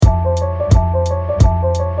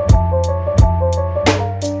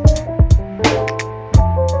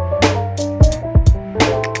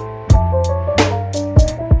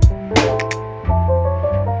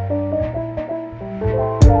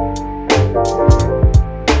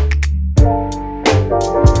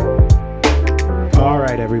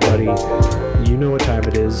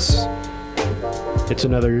It's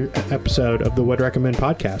another episode of the Would Recommend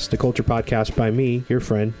podcast, the culture podcast by me, your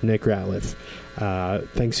friend, Nick Ratliff.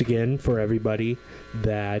 Thanks again for everybody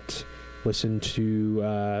that listened to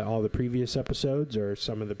all the previous episodes or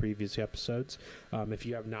some of the previous episodes. If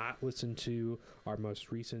you have not listened to our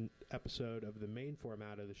most recent episode of the main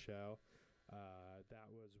format of the show, that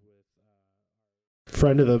was with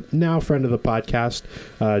friend of the podcast,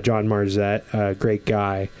 John Marzette, great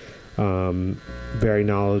guy, very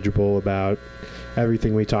knowledgeable about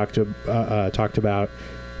everything we talked about.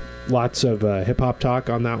 Lots of hip hop talk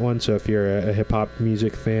on that one. So if you're a hip hop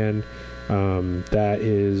music fan, that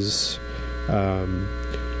is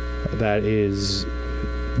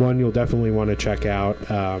one you'll definitely want to check out.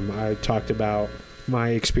 I talked about my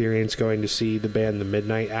experience going to see the band The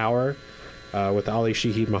Midnight Hour with Ali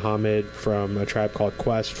Shaheed Muhammad from A Tribe Called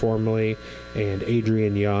Quest formerly, and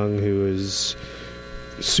Adrian Young, who is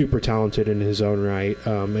super talented in his own right.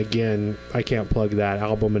 Again, I can't plug that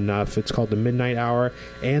album enough. It's called The Midnight Hour,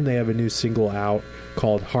 and they have a new single out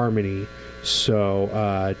called Harmony.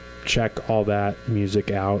 So check all that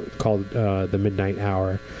music out, called The Midnight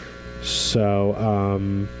Hour. So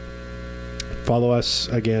follow us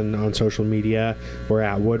again on social media. We're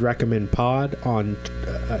at Would Recommend Pod on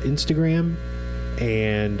Instagram,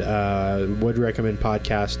 and Would Recommend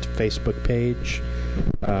Podcast Facebook page.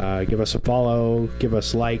 Give us a follow, give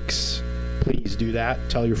us likes. Please do that.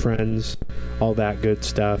 Tell your friends, all that good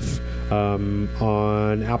stuff.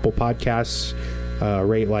 On Apple Podcasts,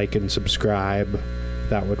 rate, like, and subscribe.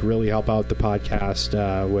 That would really help out the podcast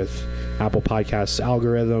with Apple Podcasts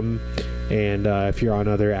algorithm. And if you're on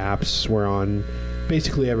other apps, we're on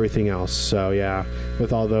basically everything else. So yeah,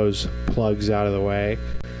 with all those plugs out of the way,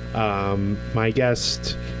 my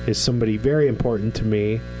guest is somebody very important to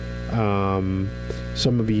me.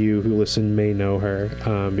 Some of you who listen may know her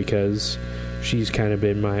because she's kind of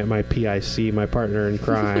been my PIC, my partner in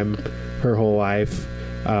crime, her whole life.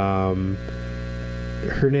 Her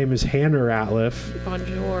name is Hannah Ratliff.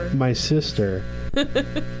 Bonjour. My sister.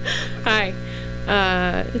 Hi.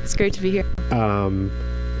 It's great to be here.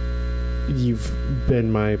 You've been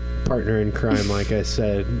my partner in crime, like I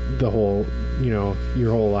said, the whole, your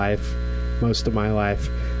whole life, most of my life.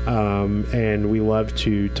 And we love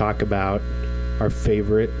to talk about our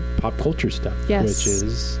favorite pop culture stuff, yes, which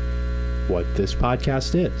is what this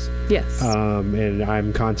podcast is. Yes. And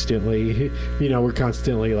I'm constantly, we're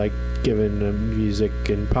constantly like giving music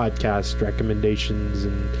and podcast recommendations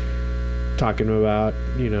and talking about,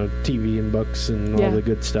 TV and books and all the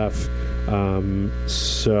good stuff.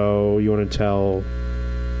 So you want to tell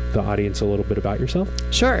the audience a little bit about yourself?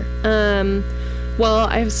 Sure. Well,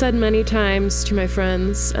 I've said many times to my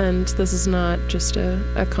friends, and this is not just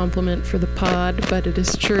a compliment for the pod, but it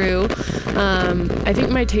is true. I think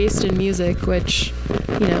my taste in music, which,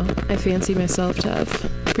 I fancy myself to have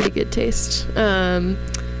pretty good taste,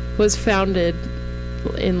 was founded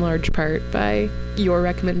in large part by your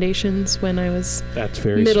recommendations when I was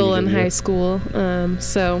middle and high school.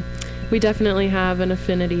 So we definitely have an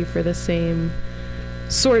affinity for the same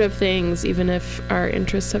sort of things, even if our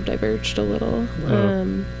interests have diverged a little.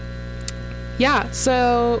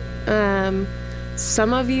 So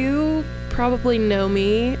some of you probably know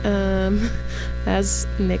me as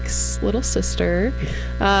Nick's little sister.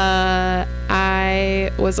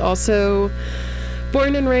 I was also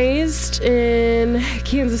born and raised in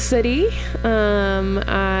Kansas City.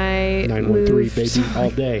 I 913 baby all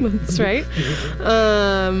day. That's right.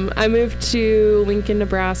 I moved to Lincoln,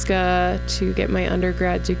 Nebraska to get my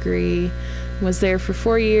undergrad degree. Was there for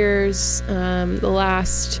 4 years. The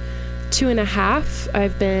last 2.5,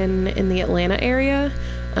 I've been in the Atlanta area,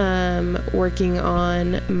 working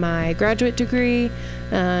on my graduate degree.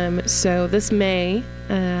 So this May,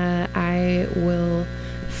 I will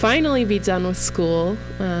finally be done with school,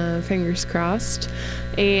 fingers crossed,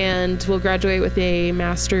 and we'll graduate with a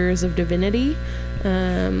Master's of Divinity,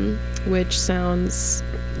 which sounds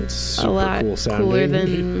super a lot cooler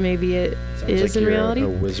than maybe it is like in reality. A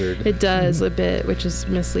wizard. It does a bit, which is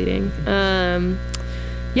misleading.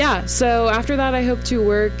 So after that, I hope to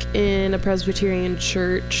work in a Presbyterian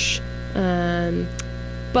church,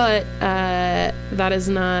 but that is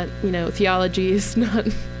not, theology is not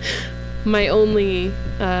my only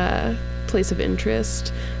place of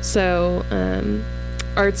interest. So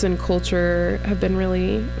arts and culture have been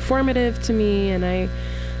really formative to me, and I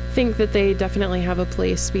think that they definitely have a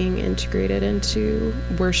place being integrated into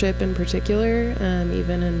worship in particular,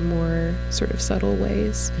 even in more sort of subtle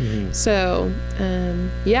ways. Mm-hmm. So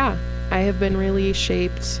I have been really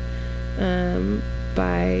shaped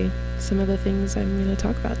by some of the things I'm going to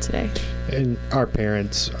talk about today. And our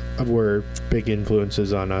parents were big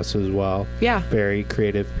influences on us as well. Yeah. Very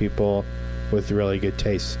creative people with really good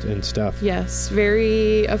taste and stuff. Yes.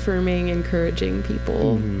 Very affirming, encouraging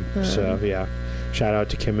people. So, yeah. Shout out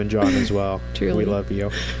to Kim and John as well. Truly. We love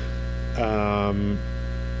you.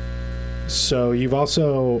 So you've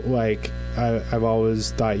also, like, I've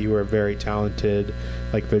always thought you were a very talented,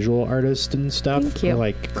 like, visual artist and stuff. Thank you.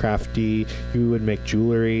 Like, crafty. You would make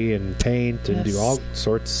jewelry and paint and do all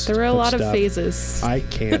sorts There were a lot of of phases. I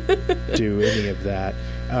can't do any of that.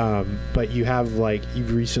 But you have, like,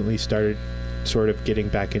 you've recently started sort of getting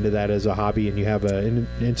back into that as a hobby, and you have an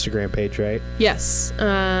Instagram page, right? Yes.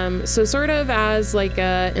 So sort of as like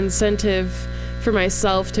a incentive for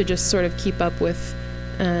myself to just sort of keep up with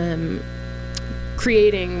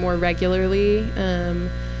creating more regularly,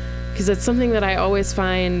 because it's something that I always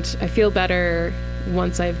find I feel better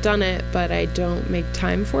once I've done it, but I don't make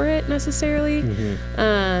time for it necessarily.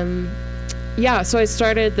 Yeah, so I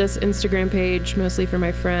started this Instagram page mostly for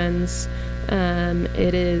my friends.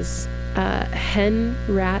 It is Hen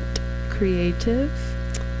Rat Creative,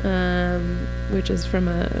 which is from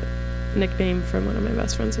a nickname from one of my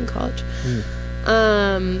best friends in college.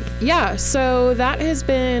 Yeah, so that has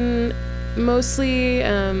been mostly,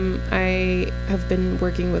 I have been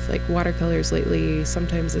working with like watercolors lately.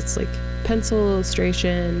 Sometimes it's like pencil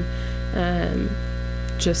illustration,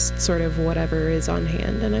 just sort of whatever is on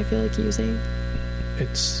hand and I feel like using.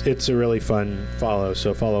 It's a really fun follow,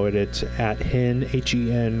 so follow it. It's at Hen,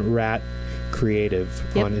 Hen Rat Creative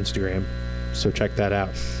on Instagram, so check that out.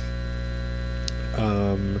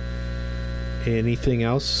 Anything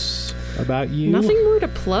else about you? Nothing more to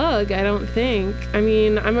plug, I don't think. I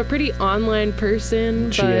mean, I'm a pretty online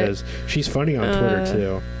person. She is. She's funny on Twitter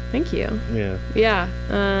too. Thank you. Yeah. Yeah.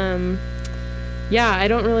 Yeah, I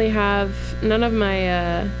don't really have none of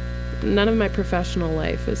my professional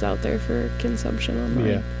life is out there for consumption online.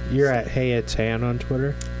 Yeah. You're at Hey It's Han on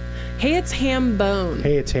Twitter? Hey It's Hambone.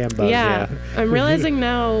 Hey It's Hambone, yeah. I'm realizing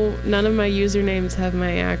now none of my usernames have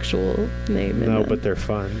my actual name in them. No, but they're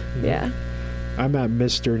fun. Yeah. I'm at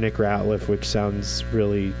Mr. Nick Ratliff, which sounds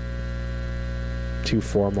really too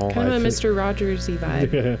formal. Kind of a Mr. Rogers-y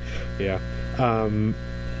vibe. Yeah.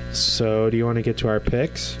 So do you want to get to our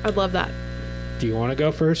picks? I'd love that. Do you want to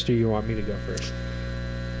go first, or do you want me to go first?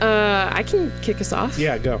 I can kick us off.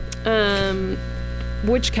 Yeah, go.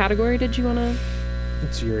 Which category did you want to?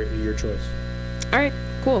 It's your choice. All right,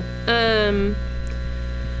 cool.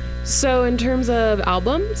 So in terms of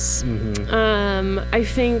albums, I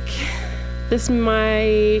think this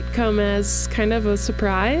might come as kind of a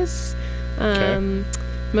surprise. Okay.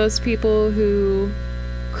 Most people who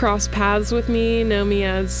cross paths with me know me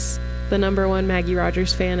as the #1 Maggie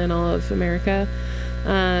Rogers fan in all of America.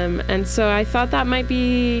 And so I thought that might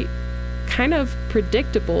be kind of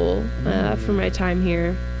predictable for my time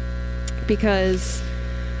here, because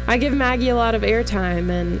I give Maggie a lot of airtime,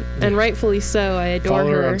 and rightfully so. I adore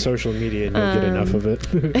Follow her on social media and you'll get enough of it.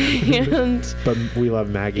 and But we love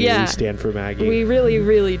Maggie. Yeah, we stand for Maggie. We really,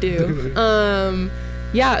 really do.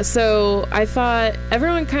 Yeah, so I thought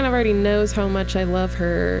everyone kind of already knows how much I love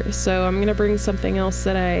her, so I'm going to bring something else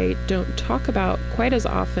that I don't talk about quite as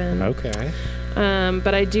often. Okay.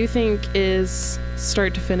 But I do think is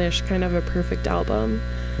start to finish kind of a perfect album.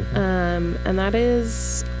 And that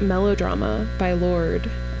is Melodrama by Lorde.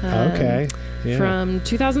 Okay. Yeah. From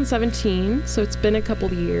 2017, so it's been a couple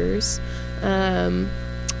of years.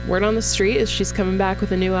 Word on the street is she's coming back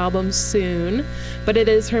with a new album soon, but it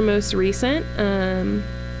is her most recent, and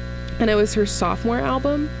it was her sophomore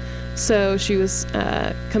album. So she was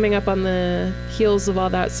coming up on the heels of all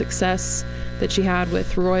that success that she had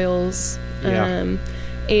with Royals. Yeah.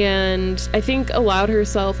 And I think allowed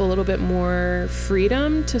herself a little bit more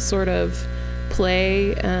freedom to sort of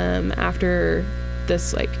play after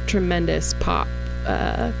this like tremendous pop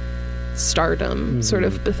stardom sort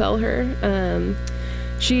of befell her.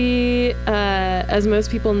 She, as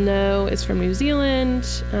most people know, is from New Zealand.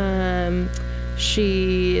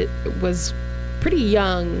 She was pretty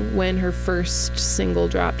young when her first single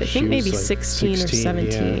dropped. I think maybe like 16 or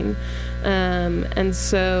 17. Yeah. And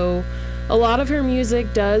so a lot of her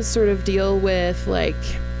music does sort of deal with like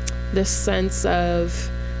this sense of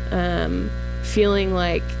feeling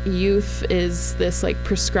like youth is this like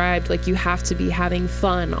prescribed, like you have to be having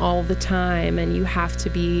fun all the time and you have to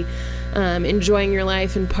be enjoying your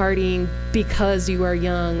life and partying because you are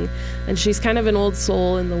young. And she's kind of an old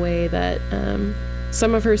soul in the way that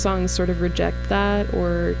some of her songs sort of reject that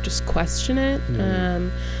or just question it.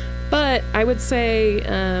 But I would say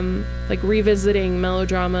like revisiting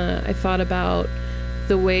Melodrama, I thought about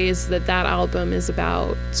the ways that album is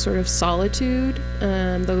about sort of solitude.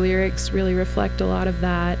 The lyrics really reflect a lot of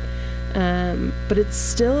that, but it's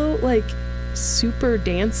still like super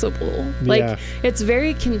danceable. Like it's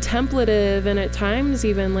very contemplative and at times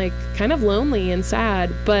even like kind of lonely and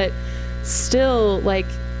sad, but still like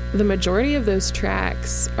the majority of those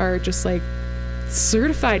tracks are just like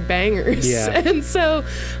certified bangers. And so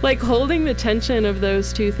like holding the tension of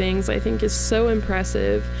those two things I think is so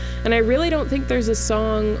impressive, and I really don't think there's a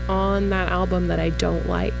song on that album that I don't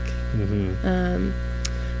like.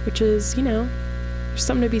 Which is, you know, there's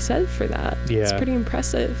something to be said for that. It's pretty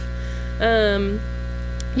impressive. So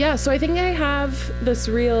I think I have this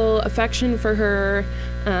real affection for her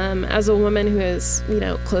as a woman who is, you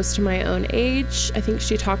know, close to my own age. I think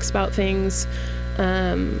she talks about things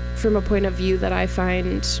from a point of view that I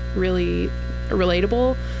find really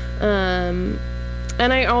relatable.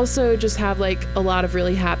 And I also just have like a lot of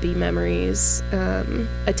really happy memories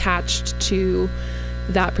attached to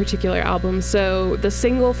that particular album. So the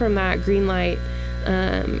single from that, Green Light,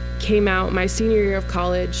 came out my senior year of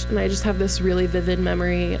college, and I just have this really vivid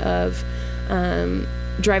memory of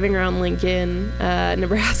driving around Lincoln,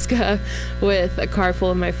 Nebraska with a car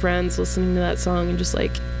full of my friends listening to that song and just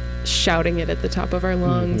like shouting it at the top of our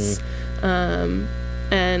lungs.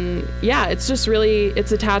 And yeah, it's just really,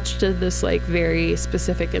 it's attached to this like very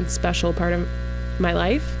specific and special part of my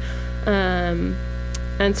life. And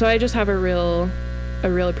so I just have a real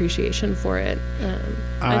appreciation for it.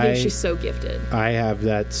 I think she's so gifted. I have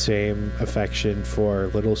that same affection for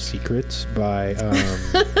Little Secrets by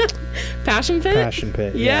Passion Pit? Passion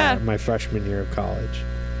Pit. Yeah, my freshman year of college.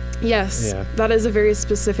 Yes. Yeah. That is a very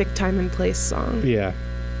specific time and place song. Yeah.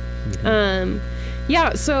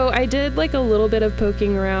 So I did like a little bit of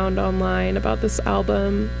poking around online about this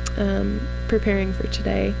album, preparing for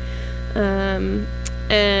today. And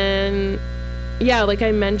yeah, like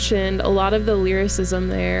I mentioned, a lot of the lyricism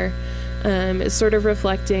there is sort of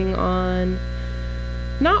reflecting on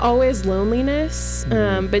not always loneliness,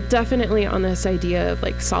 but definitely on this idea of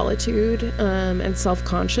like solitude and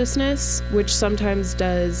self-consciousness, which sometimes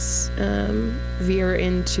does veer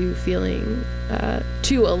into feeling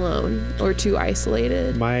too alone or too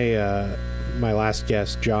isolated. My last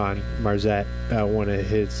guest, John Marzette, one of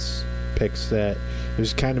his picks that it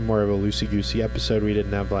was kind of more of a loosey-goosey episode. We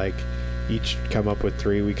didn't have like each come up with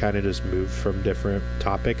three. We kind of just moved from different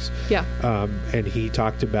topics. And he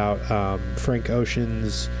talked about Frank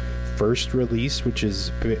Ocean's first release, which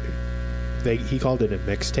is he called it a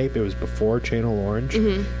mixtape. It was before Channel Orange,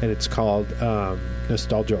 and it's called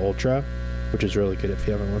Nostalgia Ultra, which is really good if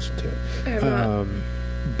you haven't listened to it. I have not.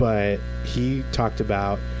 But he talked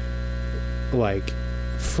about like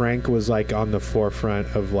Frank was like on the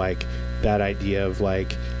forefront of like that idea of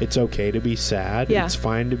like it's okay to be sad. It's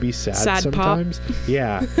fine to be sad sometimes.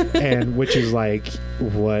 Pop. And which is like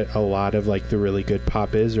what a lot of like the really good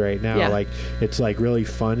pop is right now. Like it's like really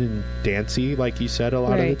fun and dancey, like you said, a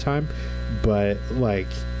lot of the time, but like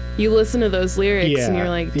you listen to those lyrics and you're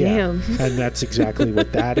like, damn. And that's exactly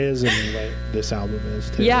what that is, and what this album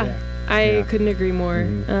is too. I couldn't agree more.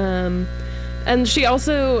 And she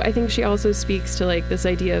also, I think she also speaks to like this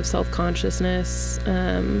idea of self-consciousness,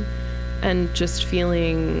 and just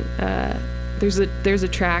feeling, there's a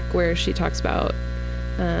track where she talks about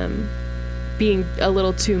being a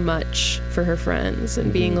little too much for her friends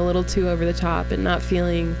and being a little too over the top and not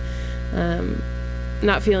feeling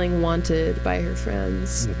wanted by her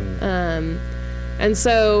friends. And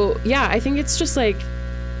so, yeah, I think it's just like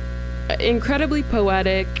incredibly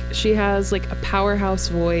poetic. She has like a powerhouse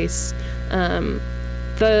voice. The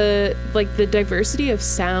diversity of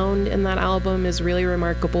sound in that album is really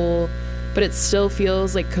remarkable, but it still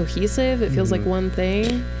feels like cohesive. It feels like one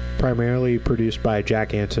thing. Primarily produced by Jack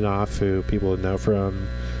Antonoff, who people know from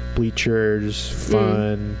Bleachers,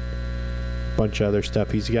 Fun, bunch of other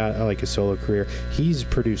stuff. He's got like a solo career. He's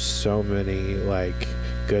produced so many like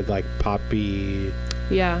good like poppy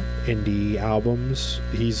indie albums.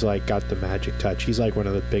 He's like got the magic touch. He's like one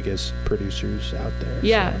of the biggest producers out there.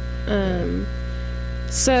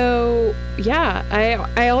 So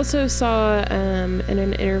I also saw in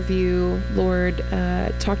an interview Lorde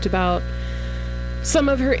talked about some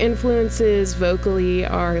of her influences vocally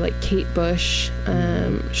are like Kate Bush,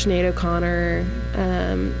 Sinead O'Connor,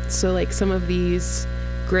 so like some of these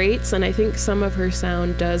greats, and I think some of her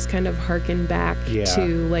sound does kind of harken back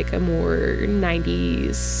to like a more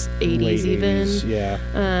 90s, 80s late even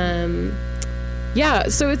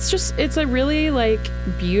 80s, so it's a really like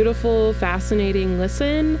beautiful, fascinating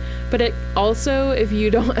listen, but it also, if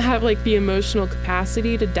you don't have like the emotional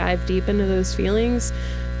capacity to dive deep into those feelings,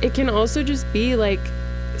 it can also just be like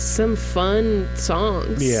some fun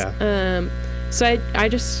songs. Yeah. So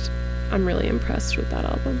I'm really impressed with that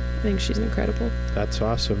album. I think she's incredible. That's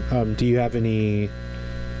awesome. Do you have any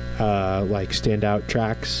like standout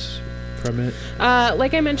tracks from it?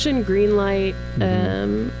 Like I mentioned, Green Light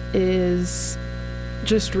is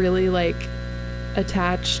just really like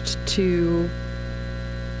attached to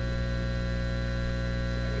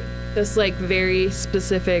this like very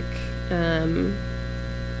specific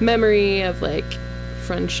memory of like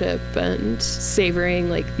friendship and savoring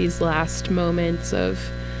like these last moments of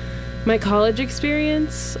my college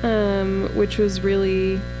experience, which was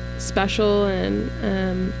really special.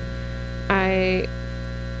 And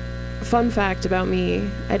fun fact about me,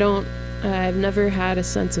 I've never had a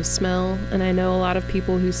sense of smell, and I know a lot of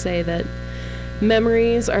people who say that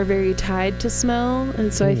memories are very tied to smell,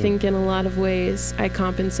 and so I think in a lot of ways I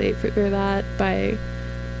compensate for that by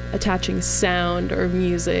attaching sound or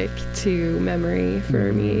music to memory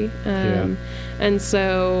for me. And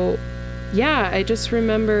so I just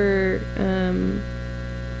remember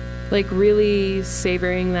like really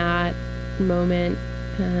savoring that moment.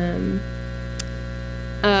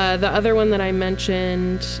 The other one that I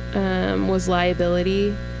mentioned was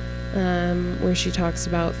Liability, where she talks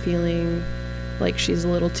about feeling like she's a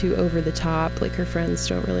little too over the top, like her friends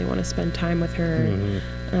don't really want to spend time with her.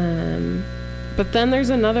 But then there's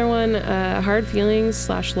another one, Hard Feelings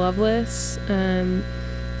 / Loveless,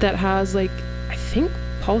 that has like, I think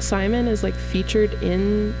Paul Simon is like featured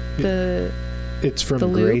in the... It's from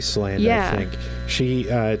Graceland, I think. She,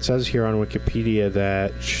 it says here on Wikipedia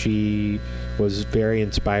that she was very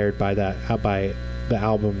inspired by the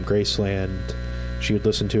album Graceland. She would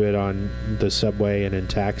listen to it on the subway and in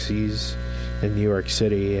taxis in New York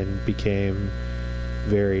City and became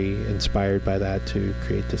very inspired by that to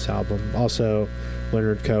create this album. Also,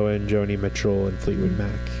 Leonard Cohen, Joni Mitchell, and Fleetwood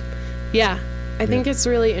Mac. Yeah. I think it's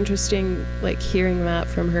really interesting, like, hearing that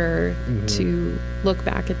from her to look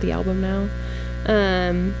back at the album now.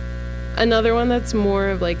 Another one that's more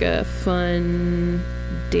of, like, a fun,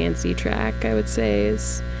 dancey track, I would say,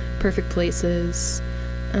 is Perfect Places,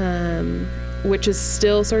 which is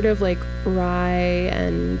still sort of, like, wry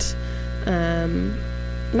and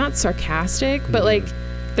not sarcastic, but, like,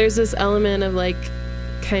 there's this element of, like,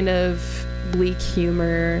 kind of bleak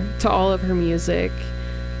humor to all of her music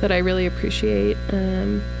that I really appreciate.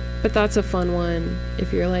 But that's a fun one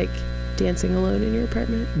if you're like dancing alone in your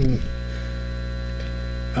apartment.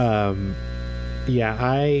 Yeah,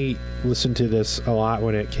 I listened to this a lot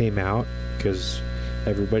when it came out because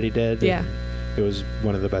everybody did. Yeah. It was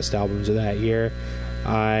one of the best albums of that year.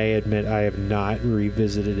 I admit I have not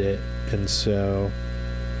revisited it, and so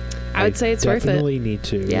I would say it's worth it. Definitely need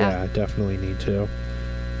to. Yeah, definitely need to.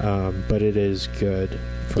 But it is good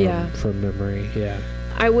from memory. Yeah.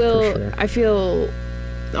 I will. Sure. I feel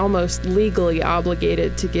almost legally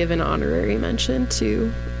obligated to give an honorary mention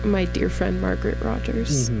to my dear friend Margaret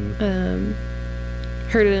Rogers. Heard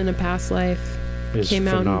It in a Past Life. Came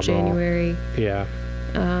phenomenal. Out in January. Yeah.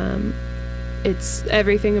 It's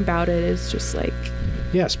everything about it is just like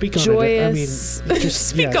speak on joyous. it. I mean, just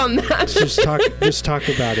speak on that. just talk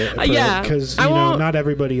about it. Because not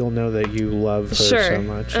everybody will know that you love her so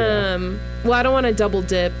much. Well, I don't want to double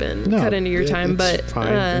dip and cut into your time, but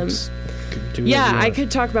fine. I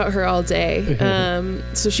could talk about her all day.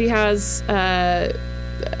 So she has a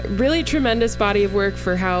really tremendous body of work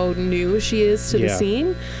for how new she is to the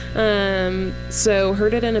scene. So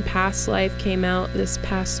Heard It in a Past Life came out this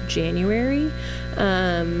past January.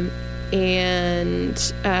 And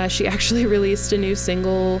she actually released a new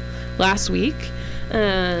single last week.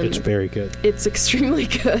 It's very good. It's extremely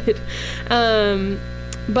good.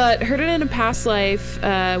 But Heard It in a Past Life,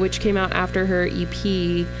 which came out after her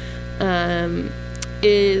EP,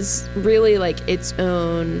 is really like its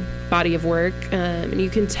own body of work. And you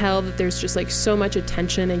can tell that there's just like so much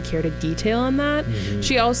attention and care to detail in that.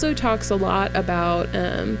 She also talks a lot about,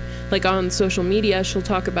 like on social media, she'll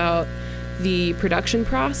talk about the production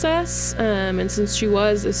process, and since she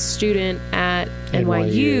was a student at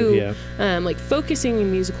NYU, like focusing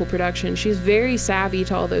in musical production, she's very savvy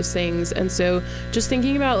to all those things. And so just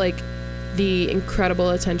thinking about like the incredible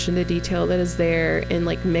attention to detail that is there in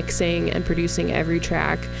like mixing and producing every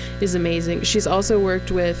track is amazing. She's also worked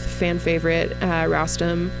with fan favorite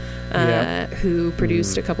Rastam, who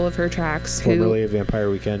produced a couple of her tracks. Formerly of Vampire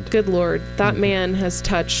Weekend. Good Lord, that man has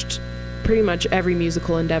touched pretty much every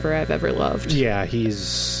musical endeavor I've ever loved. Yeah,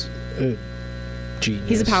 he's a genius.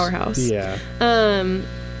 He's a powerhouse. Yeah.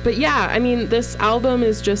 But yeah, I mean, this album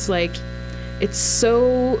is just like, it's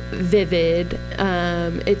so vivid.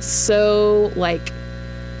 It's so like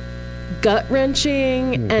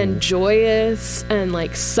gut-wrenching and joyous and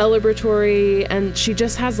like celebratory, and she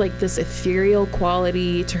just has like this ethereal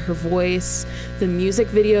quality to her voice. The music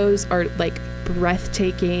videos are like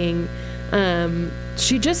breathtaking.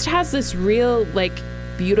 She just has this real like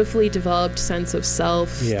beautifully developed sense of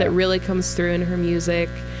self that really comes through in her music.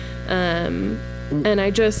 And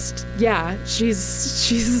I just, she's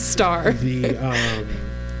a star.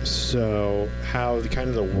 So how kind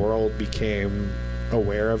of the world became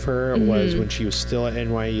aware of her was when she was still at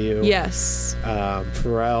NYU. Yes.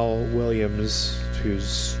 Pharrell Williams,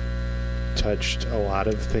 who's touched a lot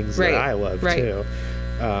of things that I love too,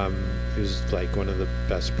 who's like one of the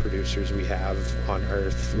best producers we have on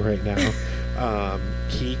earth right now.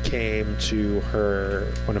 He came to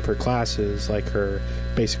one of her classes, like her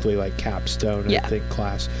basically like capstone I think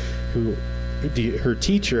class, her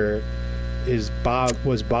teacher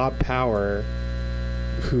was Bob Power,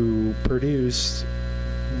 who produced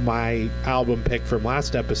my album pick from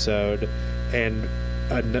last episode and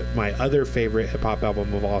my other favorite hip-hop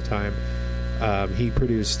album of all time. He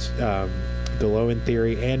produced The Low End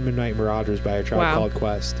Theory and Midnight Marauders by A Tribe Called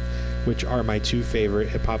Quest, which are my two favorite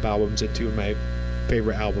hip-hop albums and two of my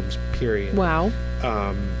favorite albums, period. Wow.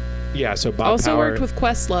 So Bob also Power worked with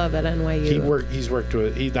Questlove at NYU. He's worked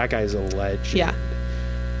with that guy's a legend. Yeah.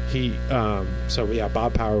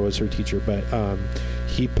 Bob Power was her teacher, but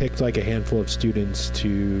he picked like a handful of students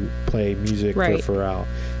to play music for Pharrell,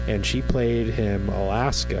 and she played him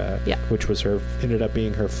Alaska, which was ended up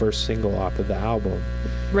being her first single off of the album,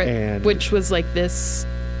 and which was like this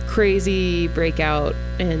crazy breakout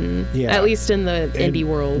at least in the indie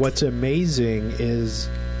world. What's amazing is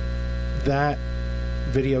that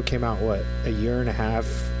video came out a year and a half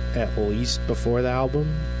at least before the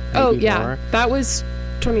album. Maybe more. That was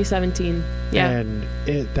 2017. And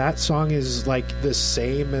that song is like the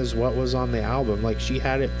same as what was on the album. Like she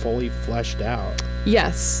had it fully fleshed out.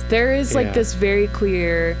 Yes, there is like this very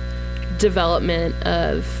clear development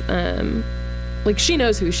of like she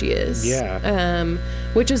knows who she is.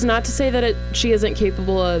 Which is not to say that she isn't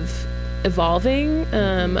capable of evolving.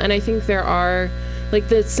 And I think there are like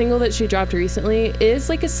the single that she dropped recently is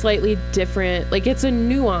like a slightly different, like it's a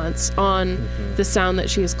nuance on the sound that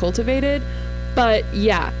she has cultivated. But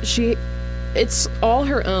it's all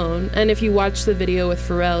her own. And if you watch the video with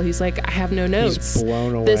Pharrell, he's like, I have no notes. He's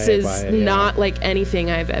blown away. This is by it, not like anything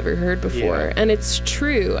I've ever heard before. And it's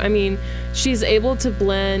true. I mean, she's able to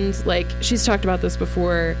blend, like she's talked about this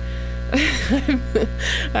before.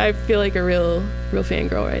 I feel like a real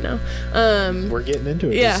fangirl right now. We're getting into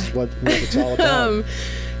it. This is what it's all about.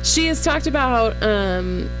 She has talked about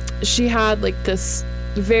she had like this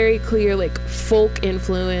very clear like folk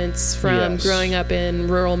influence from growing up in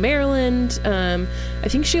rural Maryland. I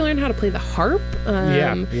think she learned how to play the harp.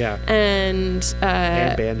 And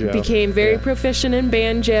banjo. Became very proficient in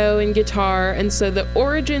banjo and guitar, and so the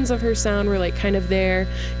origins of her sound were like kind of there.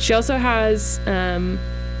 She also has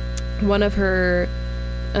one of her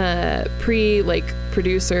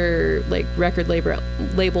producer like record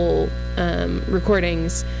label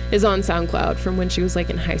recordings is on SoundCloud from when she was like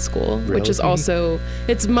in high school, which is also,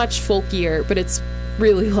 it's much folkier, but it's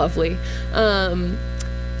really lovely.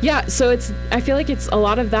 So I feel like it's a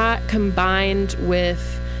lot of that combined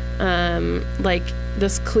with like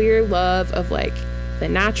this clear love of like the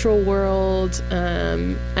natural world,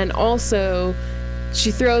 and also she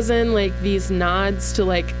throws in like these nods to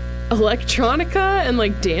like electronica and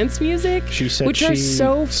like dance music, she said, which are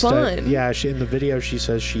so fun. In the video she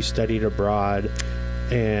says she studied abroad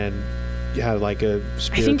and had like a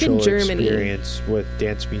spiritual experience with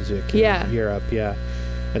dance music in Europe.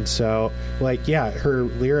 And so like her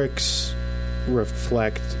lyrics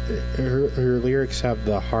reflect her lyrics have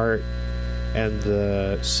the heart and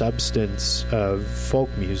the substance of folk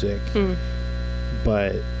music,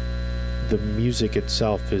 but the music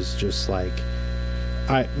itself is just like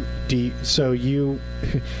I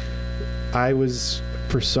was,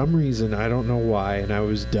 for some reason, I don't know why, and I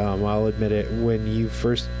was dumb, I'll admit it, when you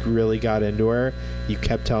first really got into her, you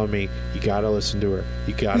kept telling me, you gotta listen to her,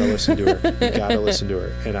 you gotta listen to her, you gotta listen to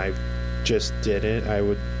her, and I just didn't. I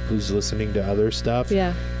was listening to other stuff,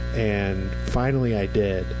 and finally I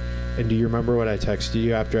did. And do you remember what I texted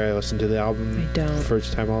you after I listened to the album? I don't.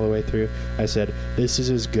 First time all the way through? I said, this is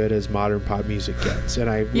as good as modern pop music gets, and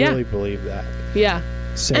I really believe that.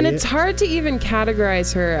 It's hard to even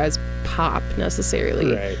categorize her as pop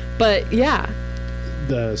necessarily. Right. But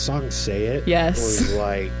the song Say It was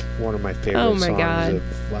like one of my favorite songs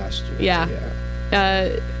of last year.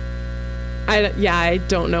 I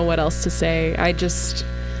don't know what else to say.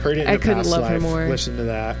 Heard It in I a couldn't Past love her Life. more. Listen to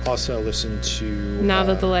that. Also listen to Now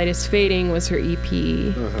That the Light is Fading was her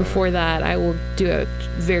EP. Before that, I will do a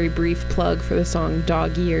very brief plug for the song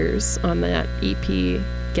Dog Years on that EP.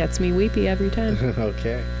 Gets me weepy every time.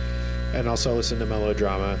 Okay. And also listen to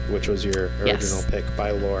Melodrama, which was your original Yes. pick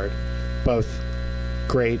by Lorde. Both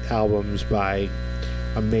great albums by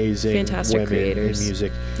amazing Fantastic women creators. in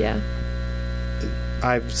music. Yeah.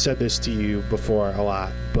 I've said this to you before a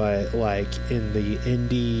lot, but like in the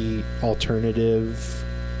indie alternative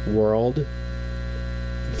world,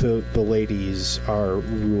 the ladies are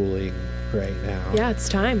ruling right now. Yeah, it's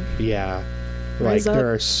time. Yeah. Rise Like up.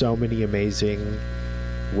 there are so many amazing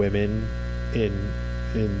women in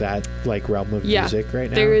that like realm of Yeah. music right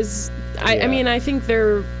now. There is, I Yeah. mean, I think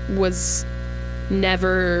there was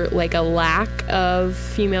never like a lack of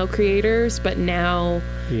female creators, but now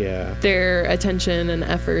Yeah. their attention and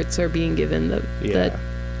efforts are being given the Yeah.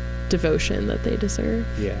 devotion that they deserve.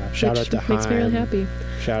 Yeah. Shout which out to makes me really Haim. happy.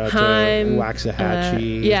 Shout out Haim, to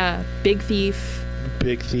Waxahachie. yeah, Big Thief.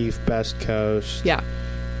 Big Thief, Best Coast. Yeah,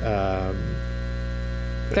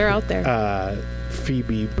 they're out there.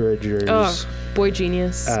 Phoebe Bridgers. Oh, Boy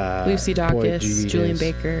Genius, Lucy Boy Dacus, Genius. Julian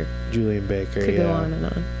Baker. Julian Baker. Could yeah. go on and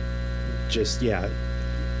on. Just the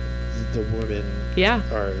women Yeah,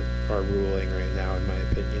 are ruling right now, in my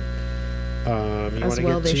opinion. You As want to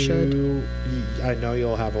well get they to? should. I know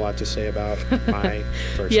you'll have a lot to say about my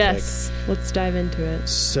first yes. Let's dive into it. pick.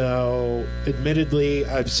 So, admittedly,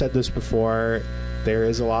 I've said this before. There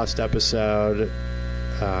is a lost episode.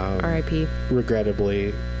 R.I.P.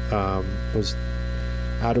 Regrettably, was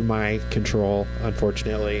out of my control,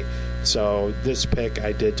 unfortunately. So this pick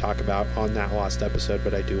I did talk about on that lost episode,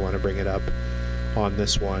 but I do want to bring it up on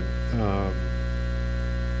this one.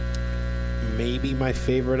 Maybe my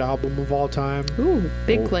favorite album of all time. Ooh,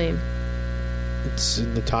 big Oh. claim. It's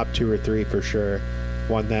in the top 2 or 3 for sure.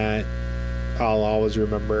 One that I'll always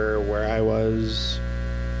remember where I was,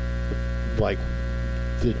 like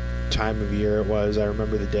the time of year it was. I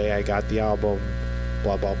remember the day I got the album,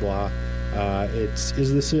 blah, blah, blah. It's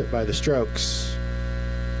Is This It by The Strokes.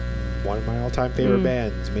 One of my all-time favorite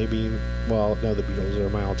bands. Maybe, well, no, the Beatles are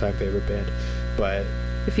my all-time favorite band. But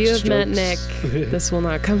If you have met Nick, Strokes- this will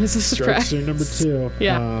not come as a surprise. Strokes are number 2.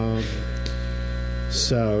 Yeah.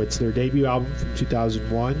 So it's their debut album from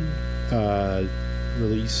 2001,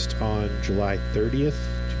 released on July 30th,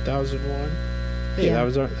 2001. Hey, Yeah.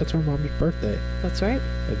 that's our mom's birthday. That's right.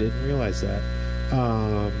 I didn't realize that.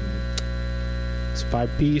 It's a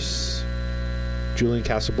 5-piece. Julian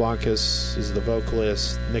Casablancas is the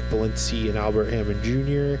vocalist. Nick Valenci and Albert Hammond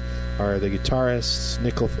Jr. are the guitarists.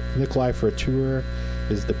 Nikolai Fratture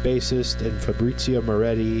is the bassist, and Fabrizio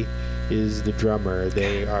Moretti is the drummer.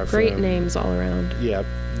 They are Great from, names all around. Yeah,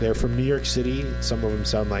 they're from New York City. Some of them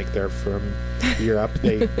sound like they're from Europe.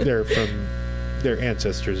 They're from, their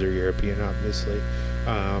ancestors are European, obviously.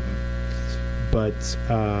 But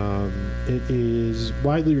it is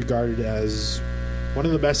widely regarded as one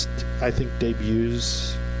of the best, I think,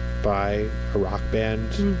 debuts by a rock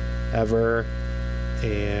band ever,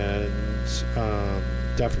 and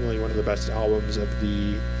definitely one of the best albums of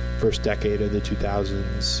the first decade of the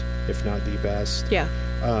 2000s, if not the best. Yeah.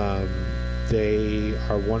 They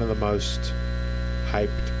are one of the most hyped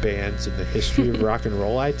bands in the history of rock and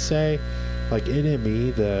roll, I'd say. Like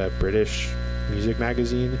NME, the British music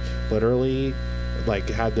magazine, literally like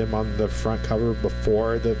had them on the front cover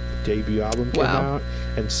before the debut album came Wow. out,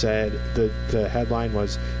 and said the headline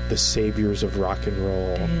was "The Saviors of Rock and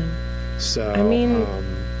Roll." Damn. So I mean,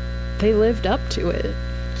 they lived up to it.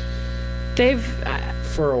 They've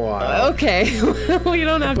for a while, okay. We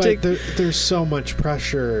don't have but to. there's so much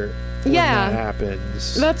pressure when Yeah. that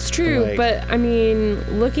happens. That's true, Like, but I mean,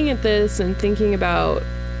 looking at this and thinking about,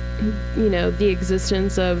 the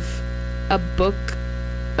existence of a book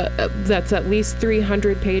that's at least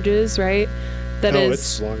 300 pages, right? That is,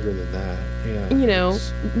 it's longer than that. Yeah,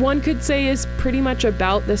 it's- one could say is pretty much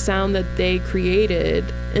about the sound that they created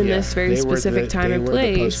in yeah, this very they were specific time and place.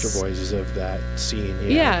 They were the poster voices of that scene.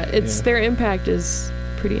 Yeah, their impact is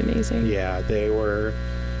pretty amazing. Yeah, they were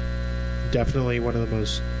definitely one of the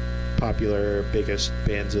most popular, biggest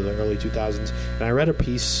bands of the early 2000s. And I read a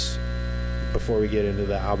piece before we get into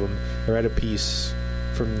the album. I read a piece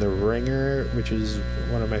from The Ringer, which is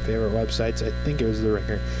one of my favorite websites. I think it was The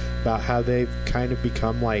Ringer, about how they've kind of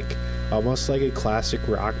become like almost like a classic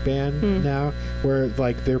rock band now, where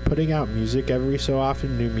like they're putting out music every so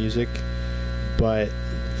often, new music, but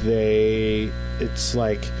it's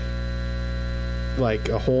like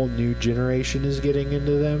a whole new generation is getting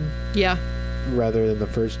into them Yeah. rather than the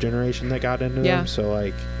first generation that got into Yeah. them. So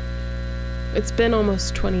like it's been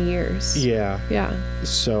almost 20 years. Yeah. Yeah.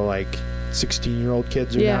 So like 16-year-old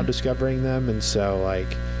kids are now discovering them, and so like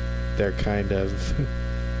they're kind of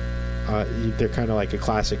like a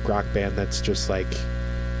classic rock band that's just like,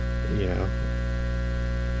 you know,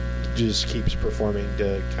 just keeps performing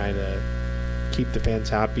to kind of keep the fans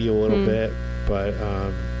happy a little bit, but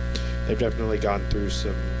they've definitely gone through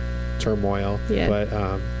some turmoil. Yeah. But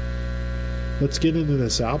let's get into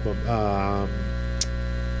this album.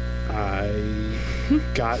 I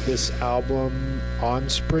got this album on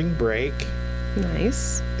spring break.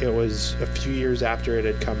 Nice. It was a few years after it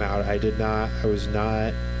had come out. I was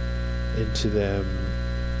not into them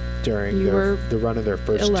during the run of their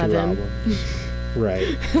first 11. 2 albums.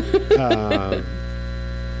 Right.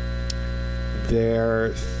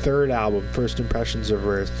 Their third album, First Impressions of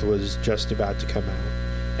Earth, was just about to come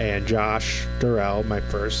out. And Josh Durrell, my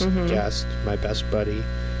first guest, my best buddy,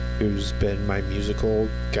 who's been my musical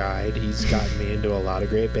guide, he's gotten me into a lot of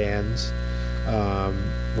great bands,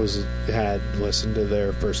 had listened to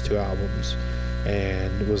their first 2 albums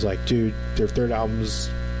and was like, dude, their third album's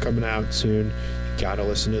coming out soon. You gotta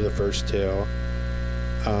listen to the first 2.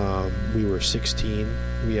 We were 16.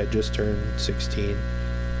 We had just turned 16.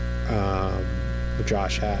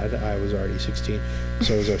 Josh had. I was already 16.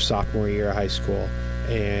 So it was our sophomore year of high school.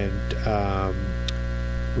 And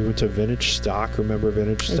we went to Vintage Stock. Remember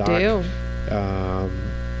Vintage Stock? I do.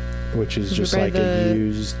 Which is just like a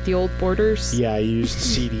used... The old Borders? Yeah, used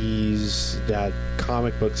CDs, that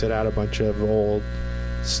comic books that had a bunch of old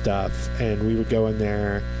stuff. And we would go in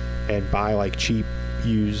there and buy like cheap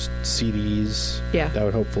used CDs that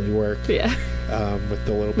would hopefully work with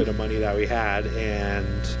the little bit of money that we had. And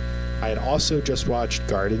I had also just watched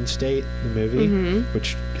Garden State, the movie,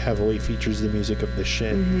 which heavily features the music of the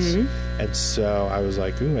Shins. And so I was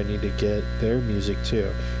like, ooh, I need to get their music too.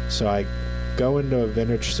 So I go into a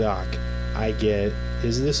Vintage Stock. I get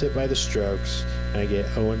Is This It by the Strokes, and I get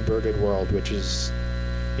Owen Burgard World, which is,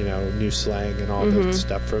 you know, new slang and all the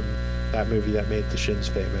stuff from that movie that made the Shins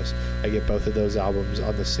famous. I get both of those albums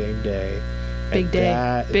on the same day. Big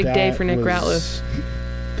day. Big day for Nick Ratliff.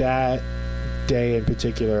 That day in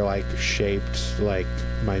particular, like, shaped, like,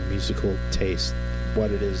 my musical taste,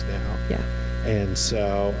 what it is now. Yeah. And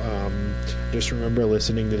so, just remember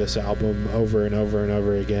listening to this album over and over and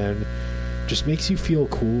over again. Just makes you feel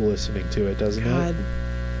cool listening to it, doesn't it?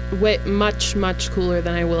 Wait, much, much cooler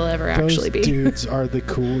than I will ever actually be. Those dudes are the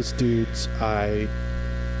coolest dudes I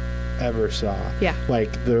ever saw. Yeah.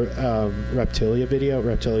 Like the Reptilia video.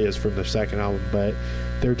 Reptilia is from their second album, but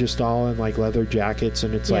they're just all in like leather jackets,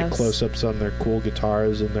 and it's like close-ups on their cool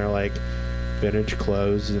guitars and their like vintage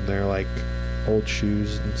clothes and their like old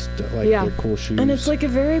shoes and stuff, like their cool shoes. And it's like a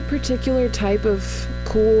very particular type of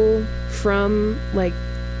cool from like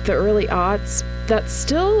the early aughts that's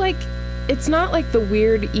still like, it's not like the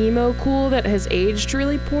weird emo cool that has aged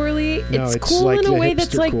really poorly. No, it's cool like in a way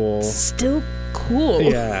that's like cool. Still cool.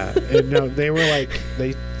 Yeah. And no, they were like,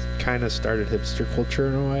 they kind of started hipster culture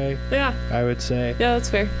in a way. Yeah. I would say. Yeah, that's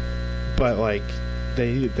fair. But like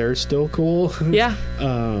they're still cool. Yeah.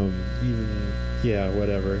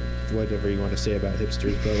 Whatever you want to say about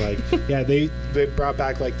hipsters, but like yeah, they brought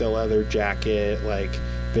back like the leather jacket, like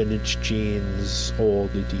vintage jeans, old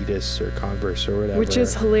Adidas or Converse or whatever. Which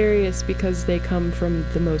is hilarious because they come from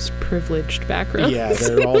the most privileged backgrounds. Yeah,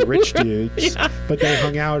 they're all rich dudes. Yeah. But they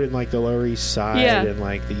hung out in like the Lower East Side and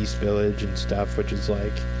like the East Village and stuff, which is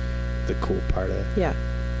like the cool part of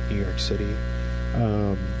New York City.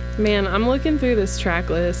 Man, I'm looking through this track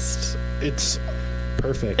list. It's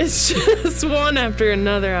perfect. It's just one after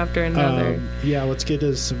another after another. Yeah, let's get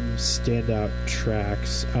to some standout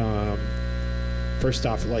tracks. First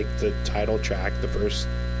off, like the title track, the first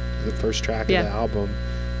track of the album,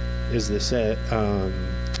 Is This It?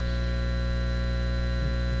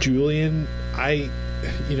 Julian,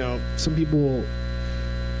 some people,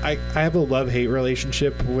 I have a love-hate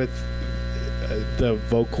relationship with the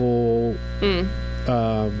vocal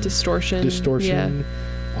distortion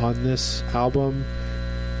on this album.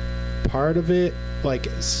 Part of it, like,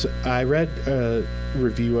 I read a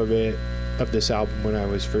review of this album when I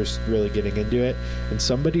was first really getting into it, and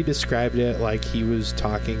somebody described it like he was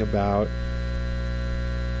talking about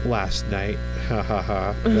Last Night,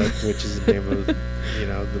 which is the name of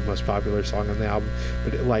the most popular song on the album.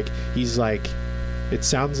 But it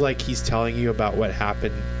sounds like he's telling you about what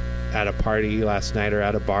happened at a party last night or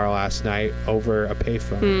at a bar last night over a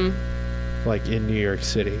payphone, like in New York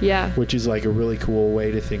City. Yeah, which is like a really cool way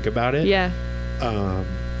to think about it. Yeah.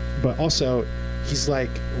 But also, he's like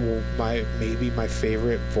maybe my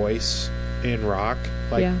favorite voice in rock,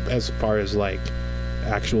 like as far as like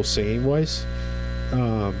actual singing voice.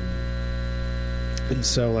 And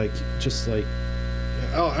so, like, just like,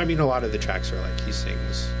 oh, I mean, a lot of the tracks are like he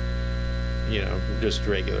sings, you know, just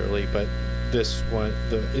regularly. But this one,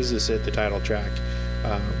 the Is This It, the title track,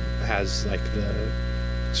 has like the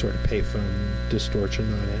sort of payphone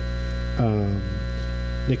distortion on it.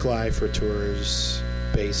 Nikolai Fratour's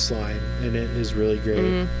bass line in it is really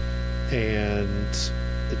great. And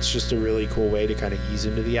it's just a really cool way to kind of ease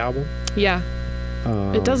into the album. Yeah.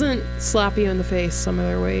 It doesn't slap you in the face some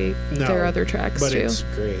other way their other tracks but do. It's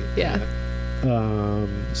great. Yeah.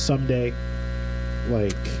 Someday,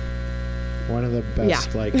 like, one of the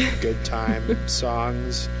best like good time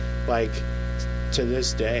songs. Like, to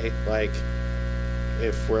this day, like,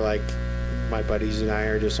 if we're like, my buddies and I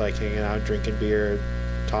are just like hanging out, drinking beer,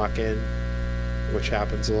 talking, which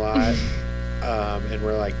happens a lot, and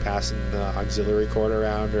we're like passing the auxiliary cord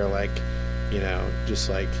around, or like, you know, just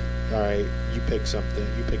like, all right, you pick something,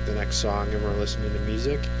 you pick the next song, and we're listening to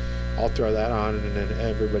music, I'll throw that on, and then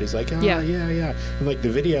everybody's like, oh, yeah. And like, the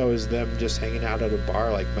video is them just hanging out at a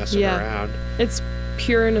bar, like messing around. It's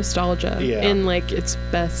pure nostalgia in like its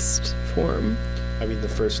best form. I mean, the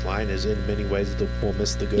first line is, in many ways we'll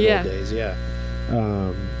miss the good old days. Yeah.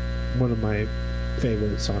 One of my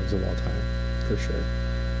favorite songs of all time, for sure.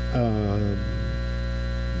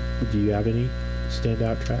 Do you have any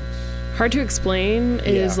standout tracks? Hard to explain.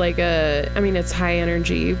 It is like I mean, it's high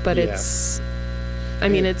energy, but it's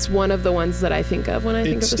one of the ones that I think of when I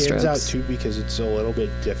think of the Strokes. It stands out too because it's a little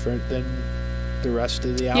bit different than the rest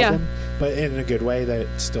of the album, but in a good way that it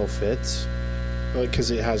still fits.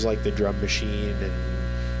 Because it has like the drum machine, and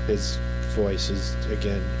his voice is,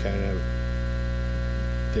 again, kind of,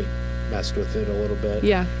 they messed with it a little bit.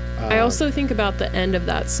 Yeah. I also think about the end of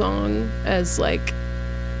that song as like,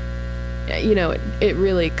 you know, it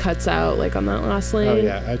really cuts out like on that last line. Oh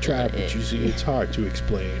yeah, I try, but you see, it's hard to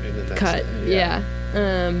explain, and then that's cut. Yeah.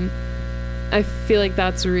 I feel like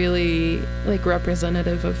that's really like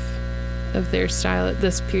representative of their style at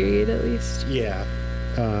this period, at least. Yeah.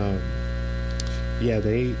 Yeah,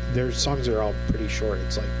 their songs are all pretty short.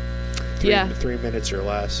 It's like 3 minutes or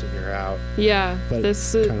less, and you're out. Yeah, but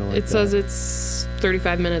this like it says it's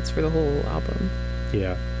 35 minutes for the whole album.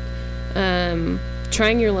 Yeah.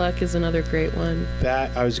 Trying Your Luck is another great one.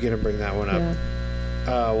 That I was gonna bring that one up.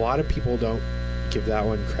 A lot of people don't give that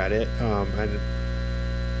one credit, and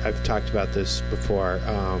I've talked about this before.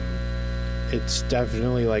 It's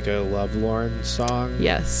definitely like a lovelorn song.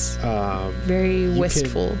 Yes. Very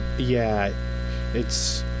wistful.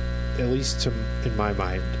 It's, at least in my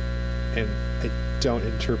mind, and I don't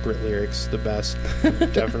interpret lyrics the best.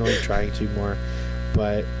 I'm definitely trying to more,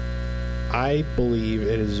 but I believe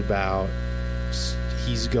it is about,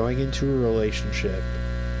 he's going into a relationship.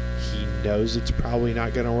 He knows it's probably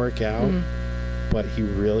not going to work out, but he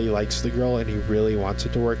really likes the girl and he really wants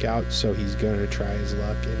it to work out, so he's going to try his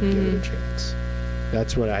luck and give it a chance.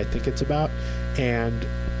 That's what I think it's about. And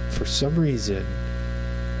for some reason,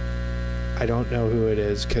 I don't know who it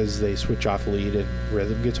is because they switch off lead and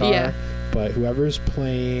rhythm guitar, but whoever's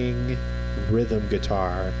playing rhythm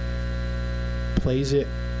guitar plays it.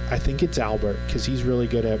 I think it's Albert, because he's really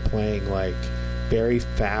good at playing like very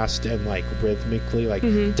fast and like rhythmically, like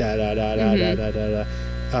da da da da da da da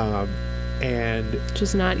da. And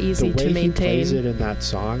just not easy to maintain. The way he plays it maintain. in that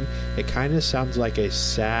song, it kind of sounds like a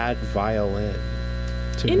sad violin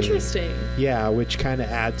to me. Interesting. Yeah, which kind of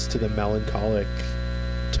adds to the melancholic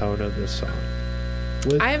tone of the song.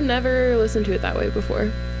 I have never listened to it that way before,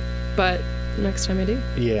 but next time I do.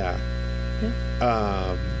 Yeah.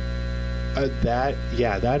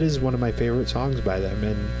 That is one of my favorite songs by them,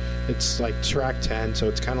 and it's like track 10, so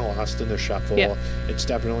it's kind of lost in the shuffle. It's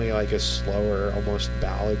definitely like a slower, almost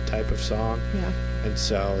ballad type of song. And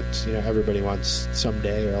so it's, you know, everybody wants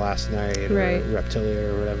Someday or Last Night or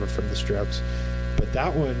Reptilia or whatever from the Strokes, but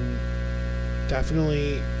that one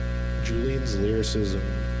definitely, Julian's lyricism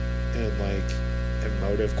and like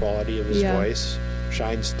emotive quality of his voice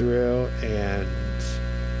shines through, and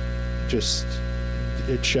just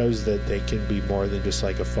it shows that they can be more than just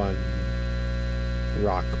like a fun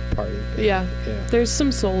rock party band. There's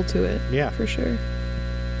some soul to it, for sure.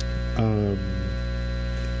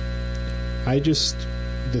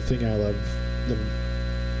 The thing I love them,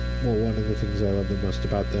 well, one of the things I love the most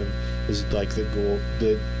about them is like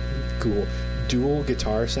the dual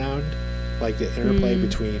guitar sound, like the interplay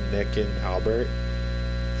between Nick and Albert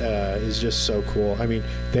is just so cool. I mean,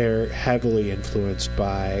 they're heavily influenced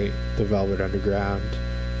by the Velvet Underground,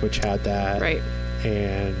 which had that.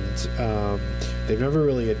 And they've never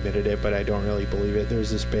really admitted it, but I don't really believe it.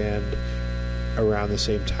 There's this band around the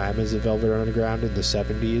same time as the Velvet Underground in the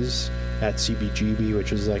 70s at CBGB,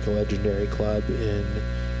 which is like a legendary club in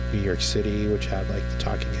New York City, which had like the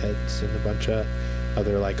Talking Heads and a bunch of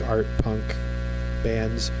other like art punk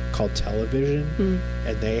bands called Television,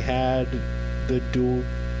 and they had the dual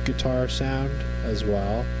guitar sound as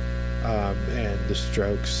well. And the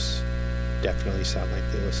Strokes definitely sound like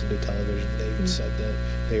they listened to Television. They even said that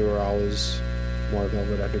they were always more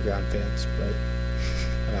Velvet Underground fans, but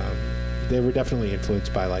they were definitely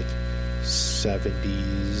influenced by like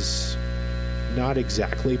 70s, not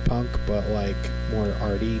exactly punk, but like more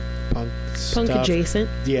arty punk Punk stuff. adjacent.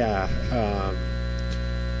 Yeah.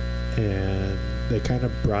 And they kind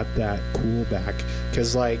of brought that cool back,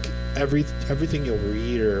 because like everything you'll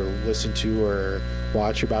read or listen to or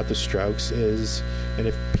watch about the Strokes is, and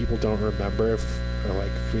if people don't remember, if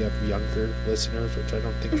we have younger listeners, which I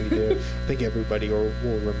don't think we do, I think everybody will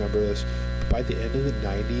remember this, but by the end of the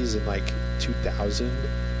 90s and like 2000,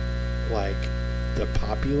 like the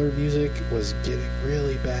popular music was getting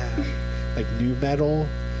really bad. Like nu metal,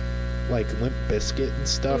 like Limp Bizkit and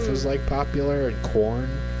stuff was like popular, and Korn,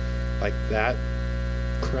 like that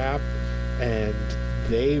crap. And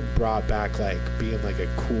they brought back like being like a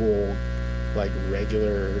cool, like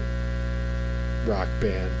regular rock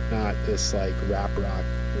band, not this like rap rock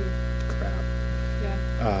crap.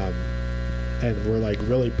 Yeah. And were like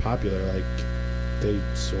really popular. Like they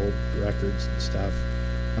sold records and stuff.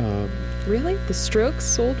 Really? The Strokes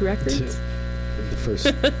sold records? The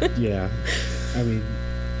first, yeah. I mean,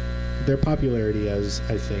 their popularity I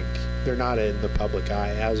think they're not in the public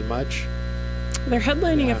eye as much. They're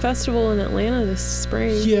headlining a festival in Atlanta this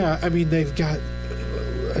spring. Yeah, I mean, they've got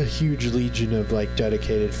a huge legion of like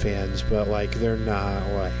dedicated fans, but like they're not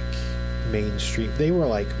like mainstream. They were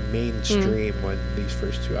like mainstream when these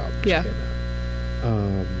first two albums came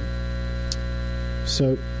out.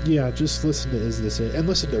 So yeah, just listen to Is This It? And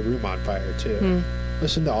listen to Room on Fire too.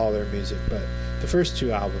 Listen to all their music, but the first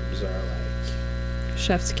two albums are like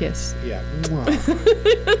Chef's Kiss. Yeah.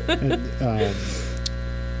 And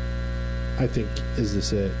I think Is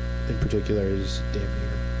This It in particular is damn near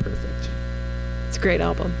perfect. It's a great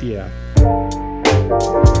album. Yeah.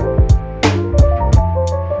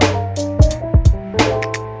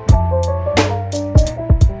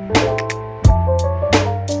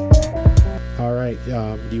 All right.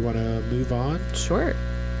 Do you want to move on? Sure.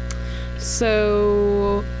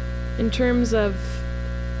 So, in terms of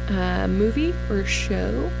movie or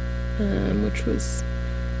show, which was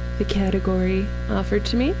the category offered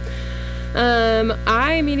to me,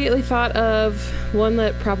 I immediately thought of one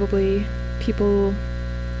that probably people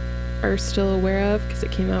are still aware of because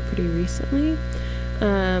it came out pretty recently.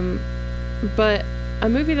 But a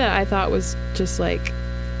movie that I thought was just like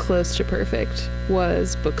close to perfect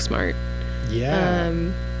was Booksmart. Yeah.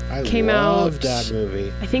 I came loved out, that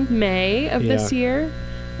movie. I think May of this year.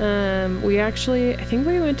 I think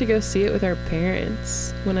we went to go see it with our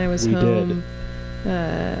parents when I was home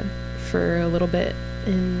for a little bit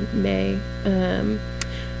in May.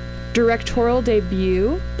 Directorial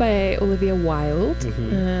debut by Olivia Wilde,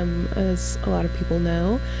 as a lot of people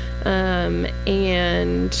know,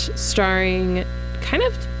 and starring kind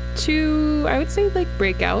of two, I would say, like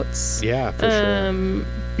breakouts. Yeah, for sure.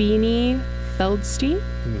 Beanie Feldstein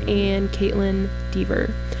and Caitlin Dever.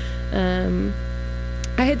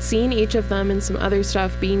 I had seen each of them in some other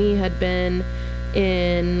stuff. Beanie had been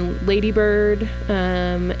in Lady Bird,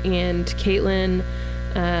 and Caitlin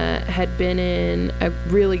had been in a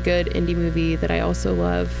really good indie movie that I also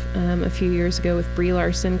love a few years ago with Brie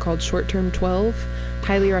Larson called Short Term 12.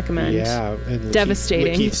 Highly recommend. Yeah, and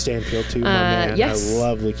devastating. Lakeith Stanfield too, my man. Yes. I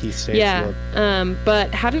love Lakeith Stanfield. Yeah,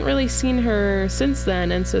 but hadn't really seen her since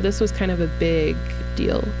then, and so this was kind of a big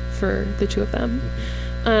deal for the two of them.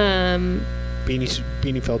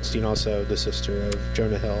 Beanie Feldstein, also the sister of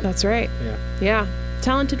Jonah Hill. That's right. Yeah. Yeah.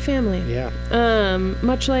 Talented family. Yeah.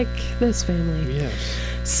 Much like this family. Yes.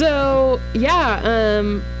 So, yeah,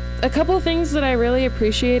 a couple of things that I really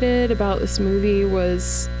appreciated about this movie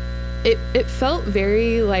was it felt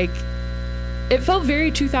very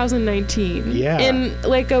 2019. Yeah. In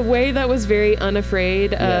like a way that was very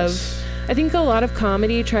unafraid of, I think a lot of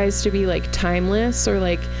comedy tries to be like timeless or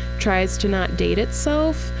like tries to not date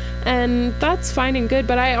itself, and that's fine and good,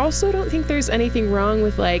 but I also don't think there's anything wrong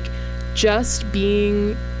with like just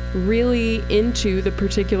being really into the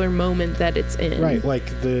particular moment that it's in. Right, like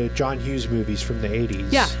the John Hughes movies from the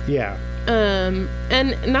 80s. Yeah. Yeah.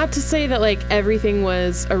 And not to say that like everything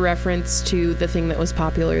was a reference to the thing that was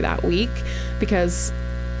popular that week, because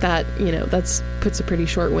that, that's puts a pretty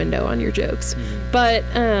short window on your jokes. But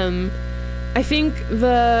I think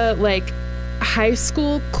the like high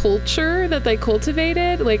school culture that they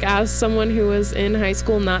cultivated, like as someone who was in high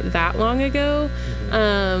school not that long ago,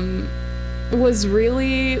 was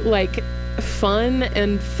really like fun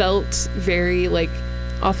and felt very like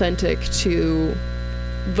authentic to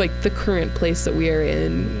like the current place that we are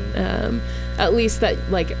in, at least that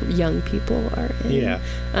like young people are in. Yeah.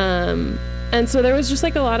 And so there was just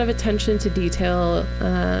like a lot of attention to detail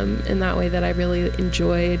in that way that I really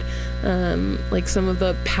enjoyed. Like some of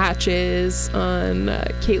the patches on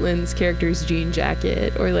Caitlin's character's jean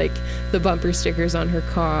jacket, or like the bumper stickers on her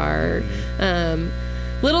car.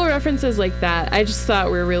 Little references like that I just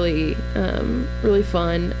thought were really really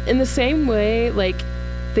fun. In the same way, like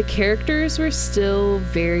the characters were still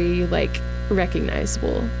very like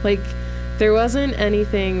recognizable. Like there wasn't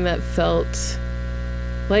anything that felt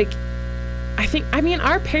like, I mean,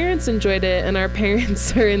 our parents enjoyed it, and our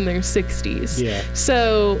parents are in their 60s. Yeah.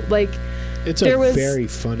 So, like, it's a very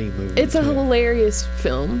funny movie. It's a hilarious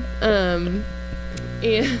film.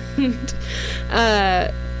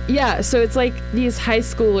 Yeah, so it's like these high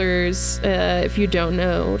schoolers, if you don't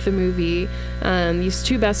know the movie, these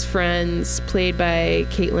two best friends played by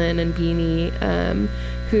Caitlin and Beanie,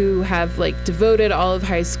 who have like devoted all of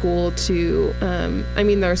high school to, I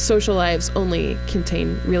mean, their social lives only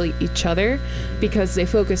contain really each other, because they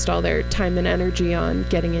focused all their time and energy on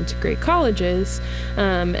getting into great colleges.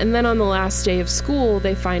 And then on the last day of school,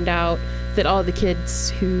 they find out that all the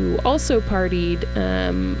kids who also partied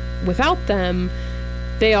without them,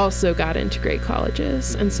 they also got into great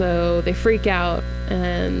colleges. And so they freak out,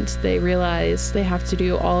 and they realize they have to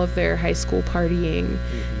do all of their high school partying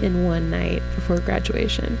in one night before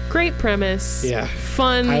graduation. Great premise. Yeah.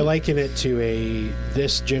 Fun. I liken it to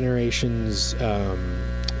this generation's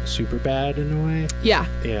Superbad in a way. Yeah.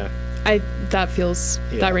 Yeah.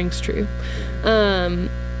 That rings true.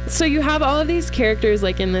 So you have all of these characters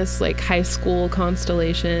like in this like high school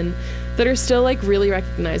constellation that are still like really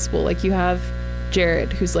recognizable. Like you have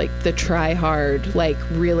Jared, who's like the try-hard, like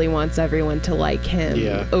really wants everyone to like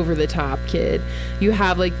him, over the top kid. You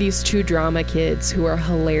have like these two drama kids who are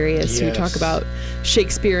hilarious, who talk about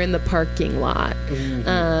Shakespeare in the parking lot.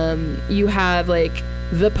 You have like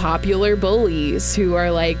the popular bullies who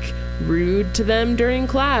are like rude to them during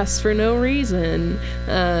class for no reason.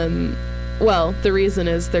 Well, the reason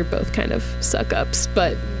is they're both kind of suck-ups,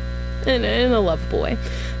 but in a lovable way.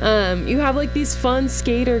 You have like these fun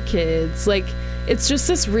skater kids. Like, it's just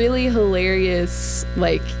this really hilarious,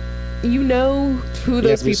 like, you know who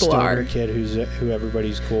those people are. Kid who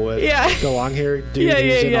everybody's cool with. Yeah. The long hair dude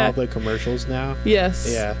who's in all the commercials now.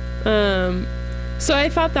 Yes. Yeah. So I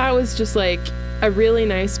thought that was just like a really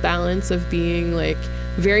nice balance of being like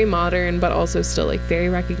very modern, but also still like very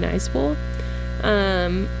recognizable.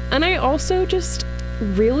 And I also just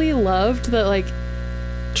really loved that, like,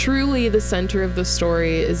 truly the center of the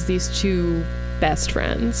story is these two best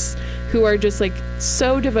friends who are just like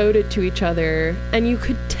so devoted to each other, and you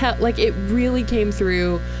could tell, like, it really came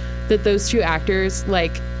through that those two actors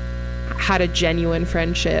like had a genuine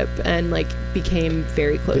friendship and like became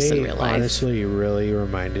very close in real life. Honestly really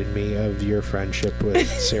reminded me of your friendship with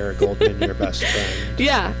Sarah Goldman, your best friend.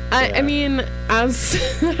 Yeah. I mean, as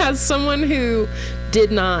someone who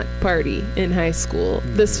did not party in high school,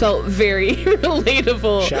 this felt very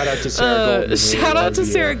relatable. Shout out to Sarah Goldman. Shout out to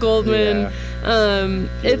Sarah Goldman. Yeah.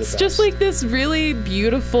 It's just like this really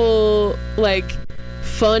beautiful, like,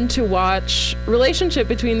 fun to watch relationship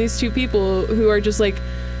between these two people who are just like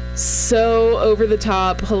so over the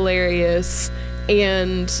top hilarious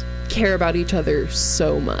and care about each other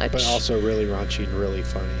so much, but also really raunchy and really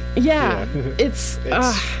funny. Yeah.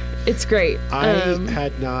 It's great. I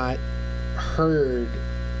had not heard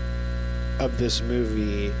of this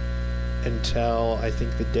movie until I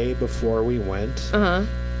think the day before we went,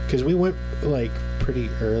 because we went like pretty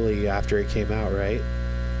early after it came out, right?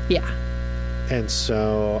 Yeah. And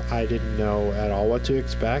so I didn't know at all what to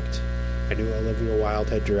expect. I knew Olivia Wilde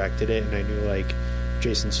had directed it, and I knew like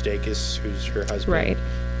Jason Sudeikis, who's her husband. Right.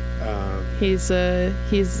 He has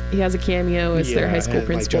a cameo as their high school and,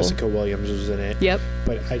 principal. Like, Jessica Williams was in it. Yep.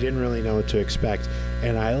 But I didn't really know what to expect,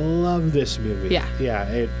 and I love this movie. Yeah. Yeah,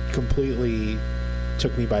 it completely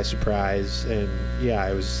took me by surprise, and yeah,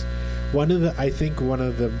 it was one of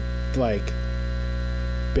the like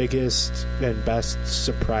biggest and best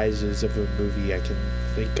surprises of a movie I can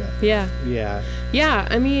think of. Yeah. Yeah. Yeah,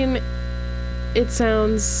 I mean, it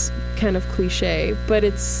sounds kind of cliche, but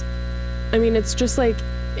it's just like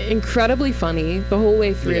incredibly funny the whole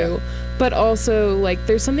way through, but also like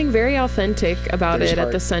there's something very authentic about it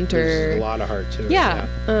at the center. There's a lot of heart to it. Yeah.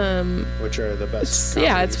 Which are the best.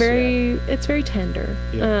 It's very tender.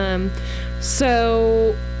 Yeah.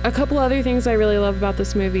 So a couple other things I really love about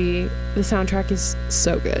this movie: the soundtrack is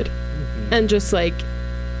so good, and just like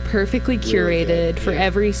perfectly curated Really good, for yeah.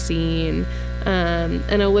 every scene.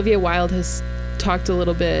 And Olivia Wilde has talked a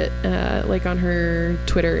little bit, like on her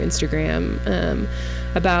Twitter, Instagram,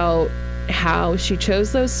 about how she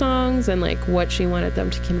chose those songs and like what she wanted them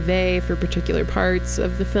to convey for particular parts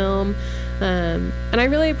of the film. And I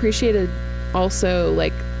really appreciated also,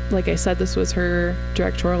 like I said, this was her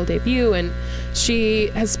directorial debut, and she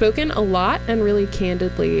has spoken a lot and really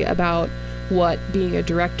candidly about what being a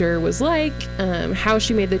director was like, how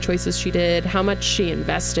she made the choices she did, how much she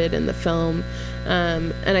invested in the film.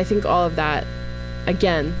 And I think all of that,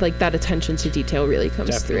 again, like that attention to detail really comes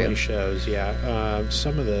Definitely through. shows, yeah.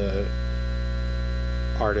 Some of the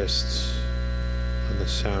artists on the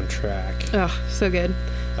soundtrack, Oh, so good.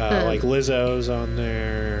 like Lizzo's on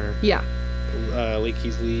there, Yeah.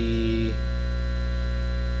 Leaky Lee.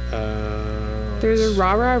 There's a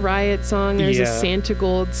Rah Rah Riot song. There's a Yeah. Santa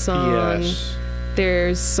Gold song. Yes.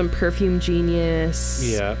 There's some Perfume Genius.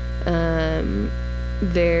 Yeah.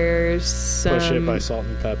 There's some... Push It by Salt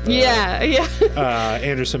and Pepper. Yeah.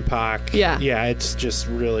 Anderson .Paak. Yeah. Yeah, it's just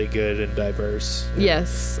really good and diverse. It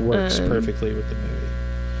Yes. works perfectly with the movie.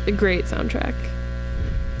 A great soundtrack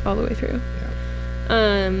all the way through.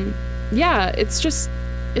 Yeah. Yeah, it's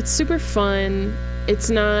super fun. It's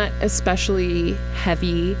not especially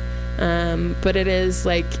heavy, but it is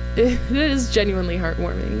like it is genuinely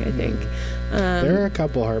heartwarming, I think. There are a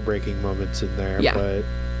couple heartbreaking moments in there, Yeah. but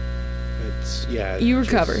it's You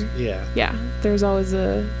recover. Yeah. Yeah, there's always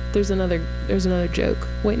there's another joke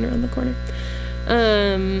waiting around the corner.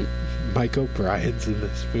 Mike O'Brien's in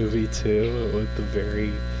this movie too, with the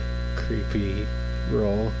very creepy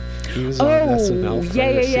role. He was on SNL for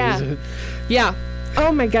a season. Yeah.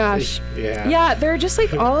 Oh my gosh. Yeah. Yeah, there are just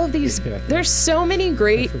like all of these. Yeah. There's so many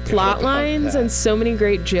great forgot plot about lines that. and so many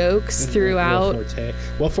great jokes And throughout.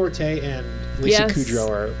 Will Forte and Lisa Yes. Kudrow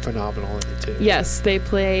are phenomenal in it too. Yes, they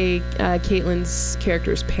play Caitlin's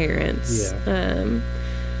character's parents.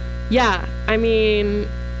 Yeah, I mean,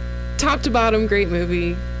 top to bottom, great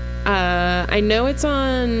movie. I know it's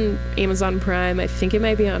on Amazon Prime. I think it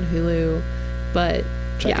might be on Hulu, but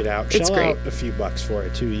Check yeah, it out. It's Shell great. out a few bucks for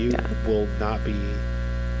it too. You Yeah. will not be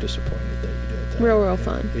disappointed that you did that. Real Yeah.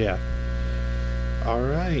 fun. Yeah. All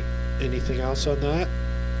right. Anything else on that?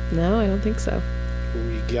 No, I don't think so.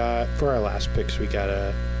 We got for our last picks. We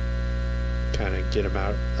gotta kind of get them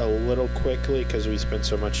out a little quickly because we spent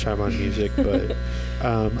so much time on music. But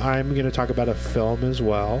I'm gonna talk about a film as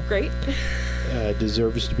well. Great.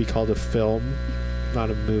 Deserves to be called a film,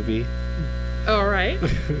 not a movie. All right.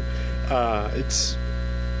 It's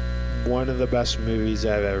one of the best movies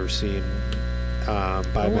I've ever seen by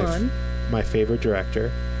Go on. my favorite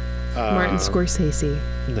director, Martin Scorsese.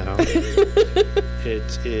 No,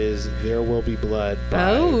 it is There Will Be Blood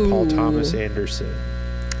by Oh. Paul Thomas Anderson,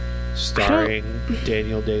 starring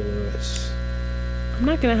Daniel Day-Lewis. I'm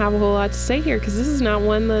not going to have a whole lot to say here because this is not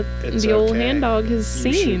one that It's the old okay. hand dog has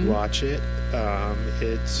You seen. should watch it.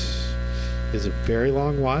 It is a very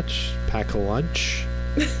long watch. Pack a lunch.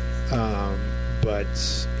 But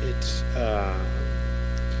it's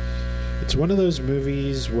one of those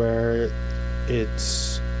movies where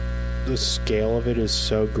the scale of it is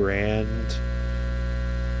so grand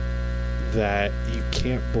that you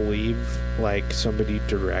can't believe like somebody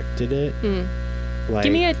directed it. Like,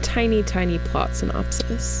 Give me a tiny plot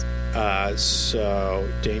synopsis. so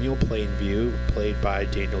Daniel Plainview, played by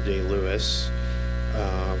Daniel Day-Lewis,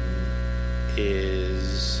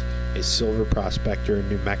 is a silver prospector in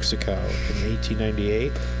New Mexico in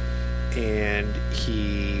 1898, and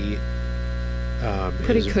he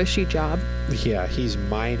Pretty is- cushy job. yeah, he's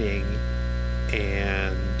mining,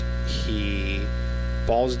 and he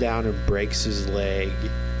falls down and breaks his leg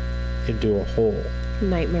into a hole.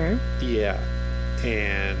 Nightmare. Yeah,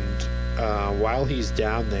 and while he's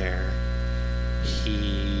down there,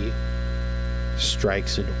 he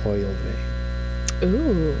strikes an oil vein,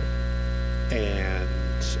 Ooh. and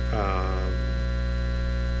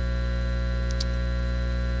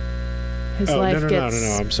His oh life no!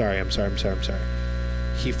 gets... I'm sorry.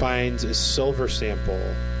 He finds a silver sample,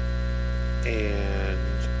 and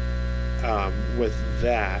with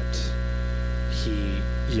that, he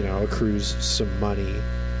accrues some money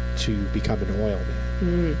to become an oil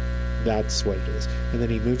man. That's what it is. And then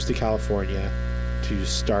he moves to California to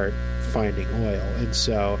start finding oil. And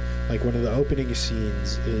so, like, one of the opening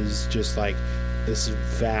scenes is just like this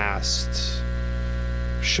vast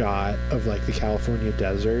shot of like the California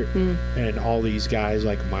desert and all these guys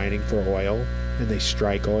like mining for oil, and they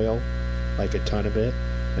strike oil, like a ton of it.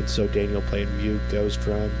 And so Daniel Plainview goes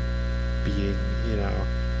from being,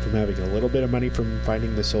 from having a little bit of money from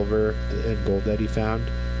finding the silver and gold that he found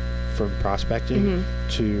from prospecting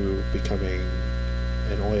to becoming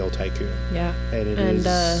an oil tycoon. Yeah. And it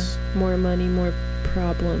is more money, more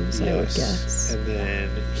problems, I would guess. And then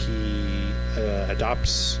he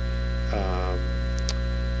adopts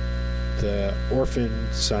the orphan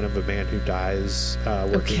son of a man who dies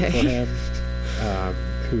working for him,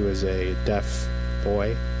 who is a deaf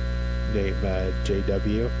boy named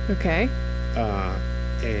JW. Okay.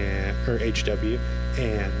 Or HW.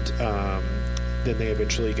 And then they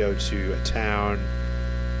eventually go to a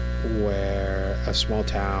small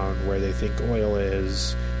town where they think oil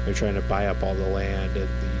is. They're trying to buy up all the land, and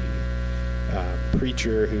the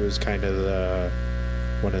preacher, who is kind of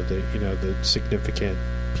one of the significant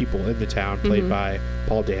people in the town, played by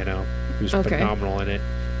Paul Dano, who's phenomenal in it.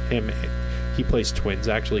 He plays twins.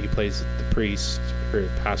 Actually, he plays the priest or the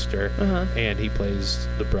pastor, and he plays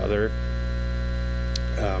the brother.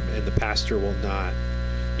 And the pastor will not.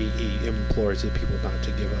 He implores the people not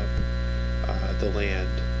to give up the land,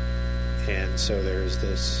 and so there's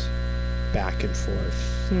this back and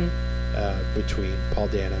forth between Paul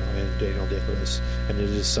Dano and Daniel Day-Lewis, and it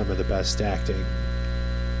is some of the best acting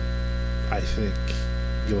I think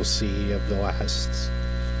you'll see of the last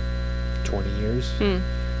 20 years.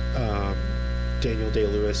 Daniel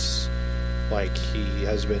Day-Lewis, like he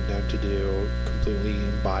has been known to do, completely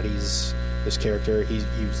embodies this character. He's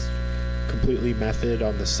completely method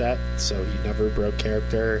on the set, so he never broke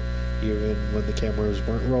character even when the cameras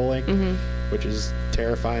weren't rolling, which is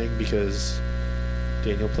terrifying because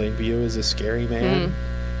Daniel Plainview is a scary man.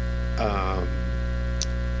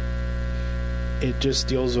 It just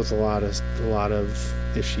deals with a lot of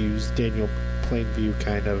issues. Daniel Plainview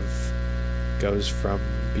kind of goes from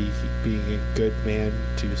being a good man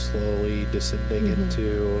to slowly descending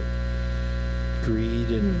into greed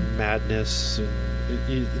and madness, and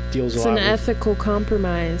it deals it's a lot. It's an ethical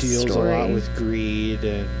compromise. Deals story. A lot with greed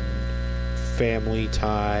and family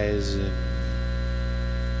ties, and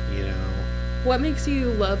What makes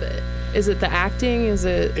you love it? Is it the acting? Is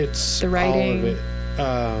it the writing?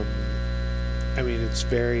 All of it. I mean, it's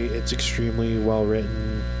extremely well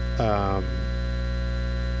written.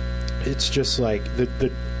 It's just like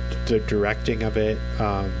the directing of it.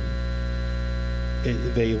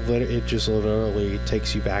 It just literally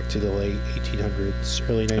takes you back to the late 1800s,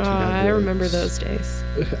 early 1900s. I remember those days.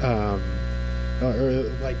 Or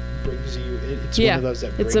like brings you. It's one of those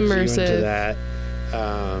that brings you into that.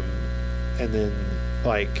 And then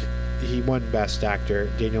like he won Best Actor.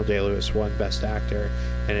 Daniel Day-Lewis won Best Actor,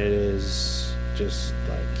 and it is just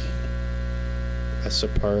like a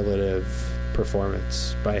superlative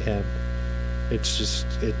performance by him. It's just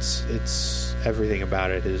it's everything about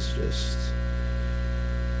it is just,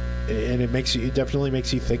 and it definitely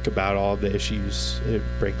makes you think about all the issues it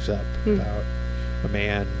brings up about a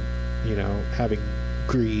man, having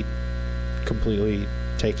greed completely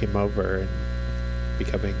take him over and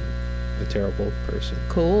becoming a terrible person.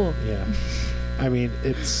 Cool. Yeah. I mean,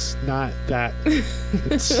 it's not that.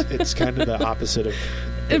 It's kind of the opposite of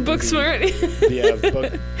Booksmart. Yeah,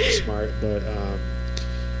 Booksmart, but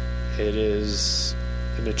it is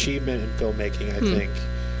an achievement in filmmaking. I think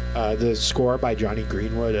the score by Johnny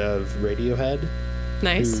Greenwood of Radiohead,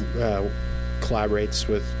 nice, who collaborates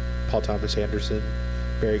with Paul Thomas Anderson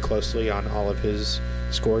very closely on all of his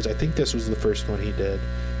scores. I think this was the first one he did,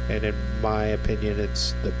 and in my opinion,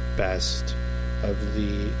 it's the best of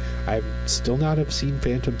the. I still not have seen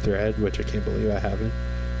Phantom Thread, which I can't believe I haven't.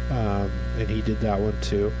 And he did that one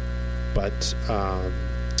too, but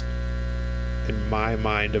in my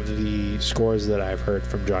mind, of the scores that I've heard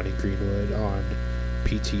from Johnny Greenwood on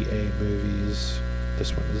PTA movies,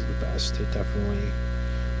 this one is the best. It definitely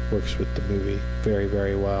works with the movie very,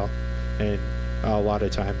 very well, and a lot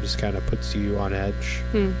of times kind of puts you on edge,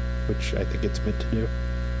 which I think it's meant to do.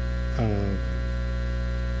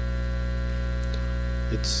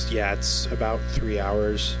 It's about 3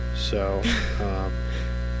 hours, so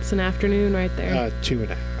it's an afternoon right there.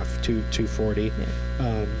 2.5, 2:40.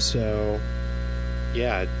 Yeah. So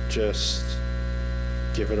yeah, just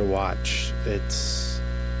give it a watch. It's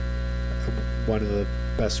one of the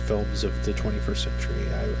best films of the 21st century,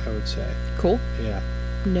 I would say. Cool. Yeah.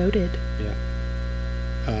 Noted. Yeah.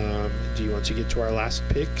 Do you want to get to our last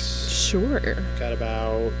picks? Sure. Got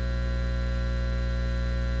about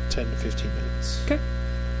 10 to 15 minutes. Okay.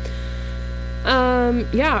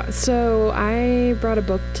 Yeah, so I brought a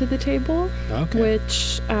book to the table,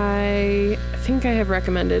 which I think I have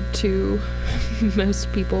recommended to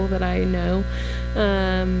most people that I know.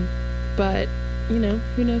 But, who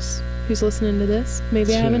knows who's listening to this?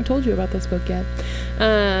 Maybe I haven't told you about this book yet.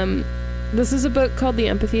 This is a book called The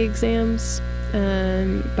Empathy Exams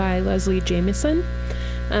by Leslie Jamison.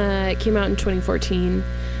 It came out in 2014.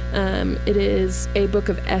 It is a book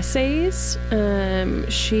of essays.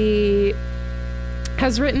 She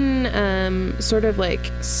has written sort of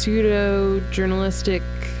like pseudo-journalistic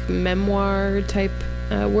memoir type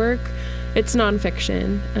work. It's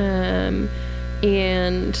nonfiction.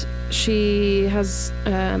 And she has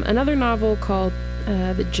another novel called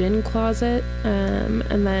The Gin Closet.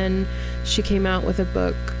 And then she came out with a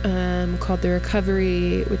book called The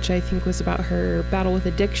Recovery, which I think was about her battle with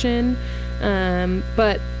addiction.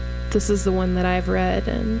 But this is the one that I've read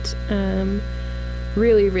and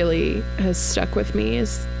really, really has stuck with me,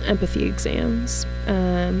 is Empathy Exams.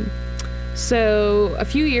 So a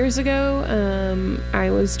few years ago, I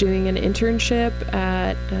was doing an internship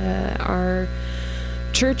at our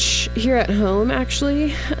church here at home,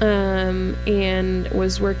 actually, and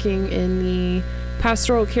was working in the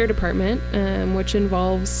pastoral care department, which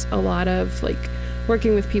involves a lot of like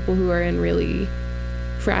working with people who are in really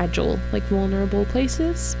fragile, like vulnerable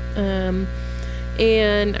places.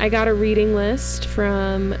 And I got a reading list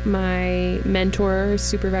from my mentor,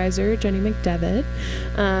 supervisor, Jenny McDevitt,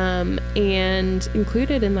 and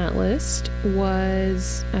included in that list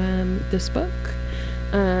was this book.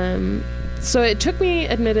 So it took me,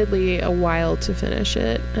 admittedly, a while to finish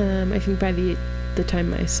it. I think by the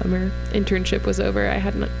time my summer internship was over, I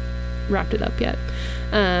hadn't wrapped it up yet.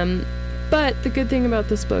 But the good thing about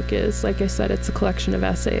this book is, like I said, it's a collection of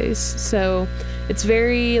essays. So it's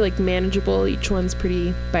very like manageable. Each one's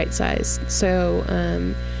pretty bite-sized. So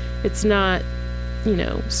it's not,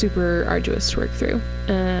 super arduous to work through.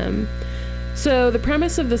 So the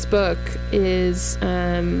premise of this book is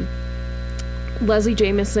Leslie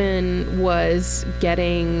Jamison was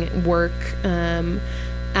getting work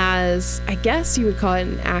as, I guess you would call it,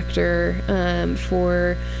 an actor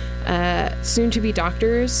for soon-to-be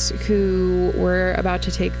doctors who were about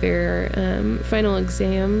to take their final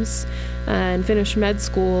exams and finish med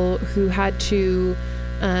school, who had to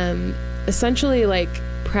essentially like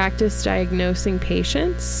practice diagnosing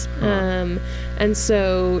patients. And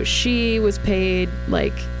so she was paid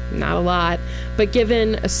like not a lot, but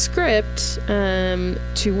given a script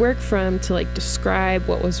to work from to like describe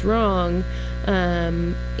what was wrong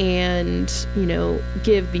and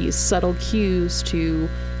give these subtle cues to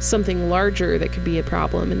something larger that could be a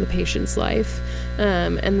problem in the patient's life.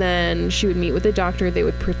 And then she would meet with the doctor. They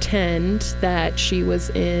would pretend that she was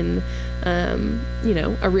in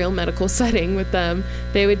a real medical setting with them.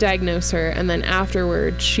 They would diagnose her, and then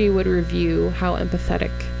afterward she would review how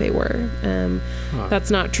empathetic they were.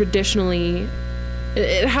 That's not traditionally,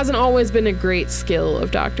 it hasn't always been a great skill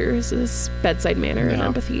of doctors, this bedside manner and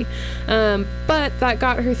empathy. But that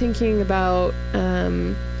got her thinking about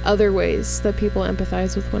other ways that people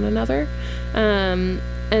empathize with one another.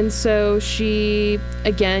 And so she,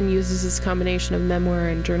 again, uses this combination of memoir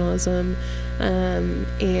and journalism.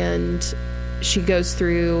 And she goes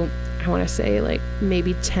through, I want to say, like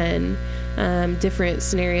maybe 10 different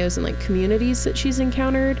scenarios and like communities that she's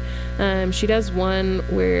encountered. She does one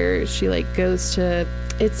where she like goes to,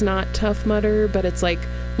 it's not Tough Mudder, but it's like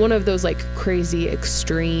one of those like crazy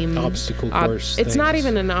extreme obstacle course it's not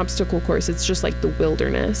even an obstacle course, it's just like the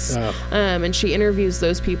wilderness. And she interviews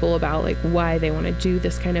those people about like why they want to do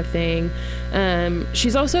this kind of thing.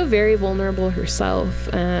 She's also very vulnerable herself.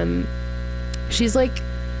 She's like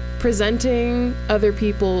presenting other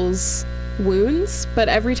people's wounds, but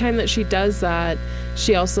every time that she does that,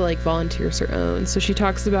 she also like volunteers her own. So she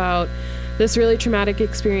talks about this really traumatic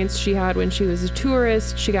experience she had when she was a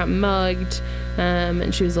tourist. She got mugged,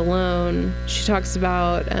 and she was alone. She talks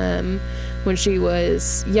about when she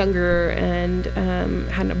was younger and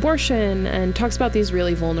had an abortion, and talks about these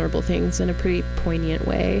really vulnerable things in a pretty poignant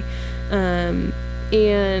way.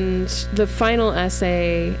 And the final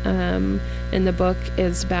essay in the book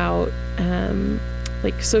is about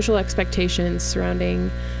like social expectations surrounding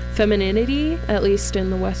femininity, at least in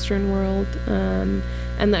the Western world, and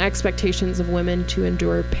the expectations of women to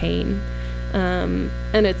endure pain. And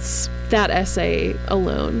it's that essay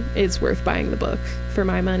alone is worth buying the book for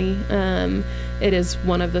my money. It is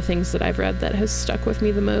one of the things that I've read that has stuck with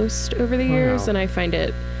me the most over the years, and I find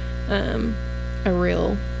it a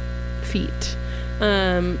real feat.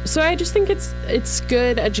 So I just think it's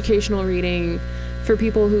good educational reading for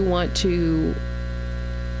people who want to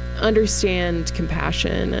understand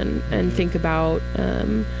compassion and think about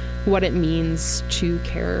what it means to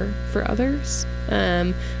care for others.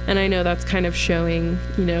 And I know that's kind of showing,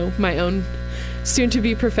 my own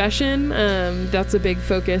soon-to-be profession. That's a big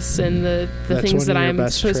focus in the things that I'm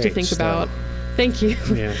supposed to think about. Thank you.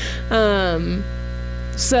 Yeah.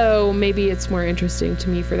 So maybe it's more interesting to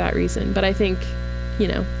me for that reason. But I think you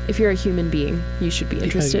know, if you're a human being, you should be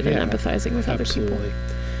interested in empathizing with other people.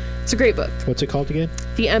 It's a great book. What's it called again?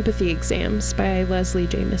 The Empathy Exams by Leslie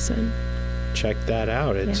Jamison. Check that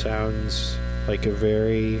out. It sounds like a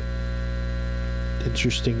very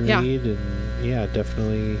interesting read, and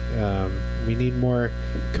definitely we need more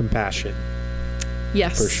compassion.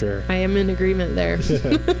 Yes, for sure. I am in agreement there.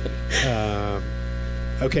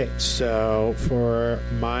 Okay, so for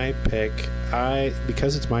my pick,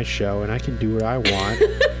 because it's my show and I can do what I want,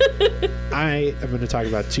 I am going to talk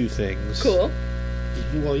about two things. Cool.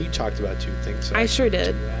 Well, you talked about two things. So I sure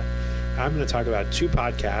did. I'm going to talk about two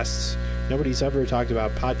podcasts. Nobody's ever talked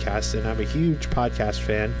about podcasts, and I'm a huge podcast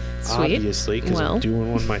fan, Sweet. Obviously, because I'm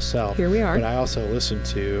doing one myself. Here we are. But I also listen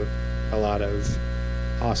to a lot of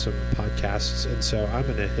awesome podcasts, and so I'm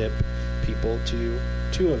going to hip people to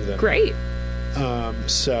two of them. Great.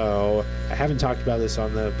 So I haven't talked about this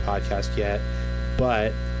on the podcast yet,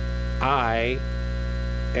 but I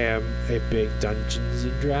am a big Dungeons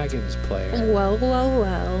and Dragons player.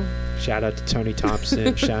 Well. Shout out to Tony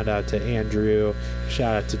Thompson. Shout out to Andrew.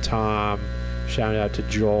 Shout out to Tom. Shout out to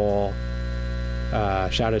Joel.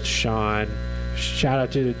 Shout out to Sean. Shout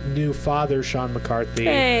out to new father Sean McCarthy.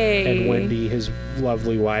 Hey. And Wendy, his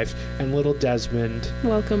lovely wife, and little Desmond.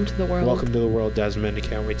 Welcome to the world. Welcome to the world, Desmond. I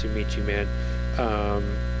can't wait to meet you, man.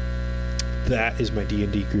 That is my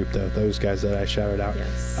D&D group, though. Those guys that I shouted out.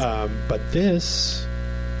 Yes. But this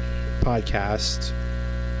podcast,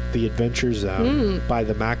 The Adventure Zone, by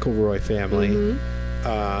the McElroy family,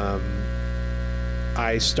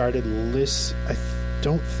 I started I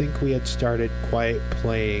don't think we had started quite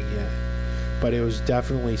playing yet, but it was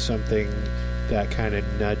definitely something that kind of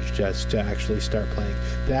nudged us to actually start playing.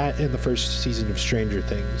 That and the first season of Stranger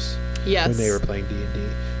Things. Yes. When they were playing D&D.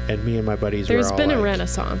 And me and my buddies were all There's been a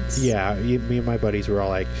renaissance. Yeah, me and my buddies were all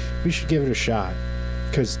like, we should give it a shot.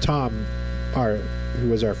 Because Tom, who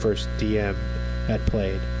was our first DM, had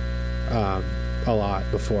played a lot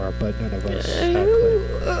before, but none of us had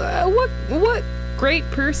played. What great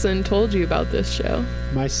person told you about this show?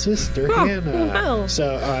 My sister, Hannah. Wow.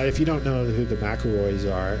 So if you don't know who the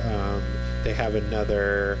McElroys are, they have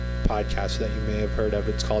another podcast that you may have heard of.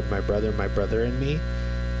 It's called My Brother, and Me.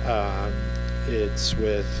 It's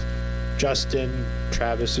with Justin,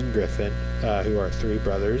 Travis, and Griffin, who are three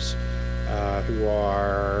brothers, who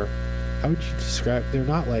are, how would you describe, they're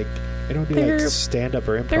not like, they don't do like stand-up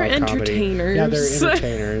or improv they're comedy. Entertainers. Yeah, they're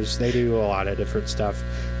entertainers. They do a lot of different stuff.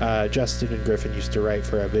 Justin and Griffin used to write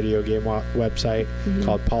for a video game website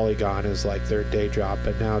called Polygon as like their day job,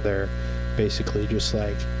 but now they're basically just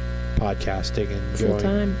like podcasting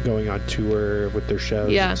and going on tour with their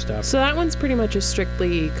shows and stuff. So that one's pretty much a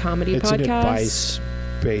strictly comedy podcast. It's an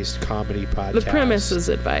advice-based comedy podcast. The premise is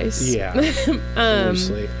advice. Yeah.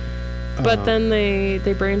 Seriously. But then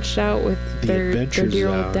they branched out with their dear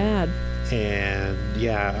old dad. And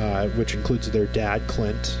which includes their dad,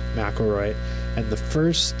 Clint McElroy. And the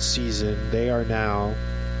first season, they are now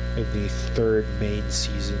in the third main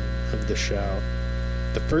season of the show.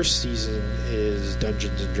 The first season is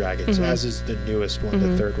Dungeons and Dragons, as is the newest one,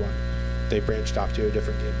 the third one. They branched off to a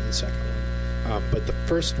different game in the second one. But the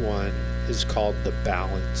first one is called the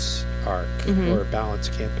Balance Arc, or Balance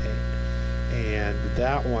Campaign. And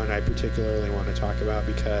that one I particularly want to talk about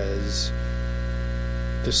because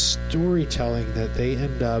the storytelling that they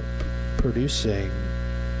end up producing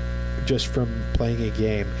just from playing a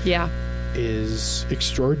game is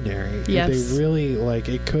extraordinary. Yes. They really, like,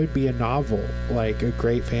 it could be a novel, like a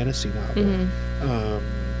great fantasy novel.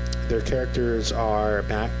 Their characters are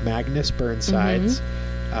Magnus Burnsides,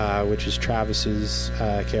 which is Travis's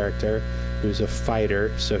character, who's a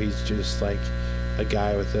fighter, so he's just like a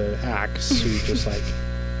guy with an axe who just like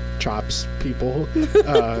chops people.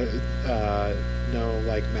 No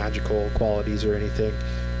like magical qualities or anything.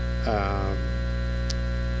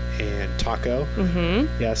 And Taco,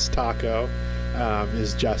 yes, Taco,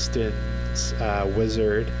 is Justin's elf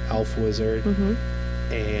wizard,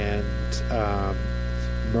 and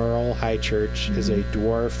Merle Highchurch is a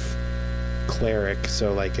dwarf cleric,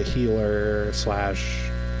 so like a healer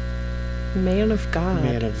 / man of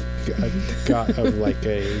God, god of like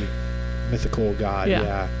a mythical god,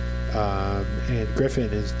 and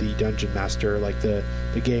Griffin is the dungeon master, like the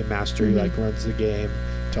game master. He like runs the game,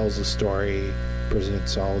 tells the story,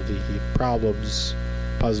 presents all the problems,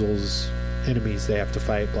 puzzles, enemies they have to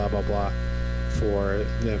fight, blah blah blah, for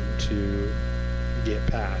them to get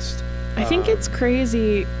past. I think it's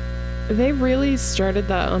crazy. They really started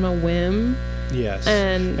that on a whim. Yes,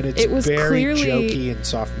 and it's it was very clearly jokey and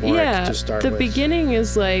sophomoric to start with. The beginning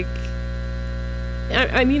is like,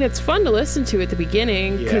 I mean, it's fun to listen to at the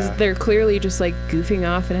beginning because they're clearly just like goofing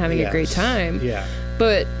off and having a great time. Yeah.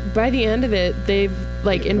 But by the end of it, they've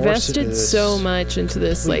like invested so much into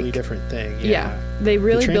this completely different thing. Yeah, they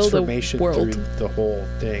really build a transformation world. through the whole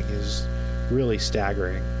thing is really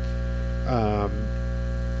staggering.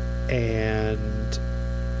 And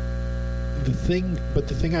the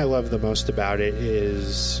thing I love the most about it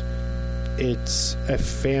is it's a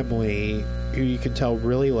family who you can tell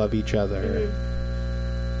really love each other,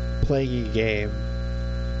 playing a game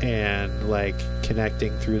and like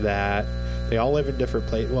connecting through that. They all live in different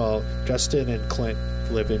places. Well, Justin and Clint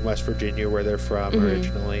live in West Virginia, where they're from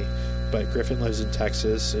originally, but Griffin lives in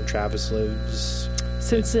Texas and Travis lives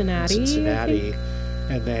Cincinnati. in Cincinnati,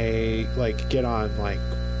 and they like get on like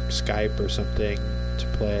Skype or something to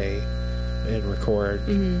play and record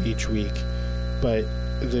each week. But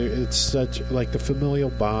it's such like the familial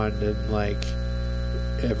bond and like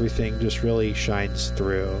everything just really shines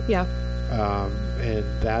through. Yeah. And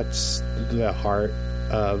that's the heart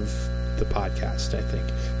of the podcast, I think,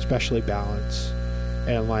 especially balance.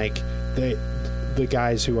 And like the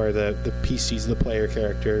guys who are the PCs, the player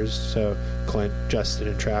characters, so Clint, Justin,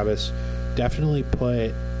 and Travis, definitely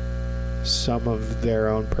put some of their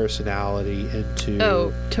own personality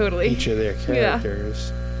into each of their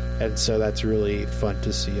characters. And so that's really fun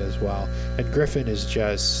to see as well. And Griffin is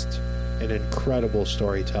just an incredible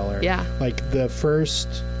storyteller. Yeah. Like the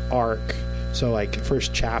first arc, so like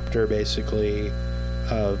first chapter basically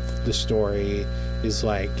of the story is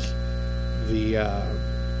like a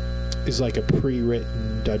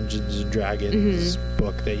pre-written Dungeons and Dragons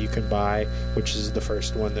book that you can buy, which is the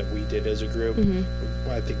first one that we did as a group.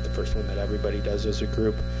 I think the first one that everybody does as a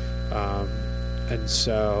group. And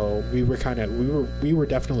so we were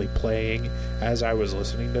definitely playing as I was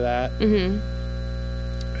listening to that. And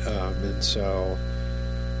so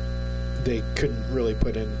they couldn't really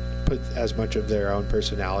put as much of their own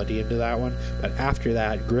personality into that one. But after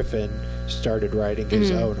that, Griffin started writing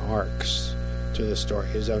his own arcs to the story,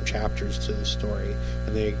 his own chapters to the story.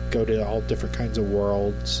 And they go to all different kinds of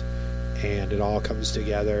worlds, and it all comes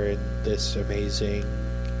together in this amazing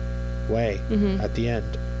way at the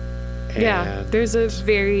end. And there's a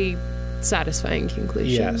very satisfying conclusion.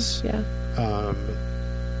 Yes. Yeah.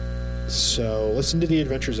 So listen to The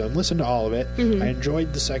Adventure Zone. Listen to all of it. I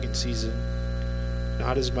enjoyed the second season,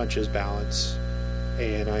 not as much as Balance.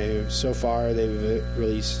 And so far they've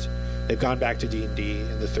gone back to D&D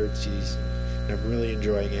in the third season, and I'm really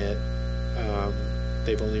enjoying it.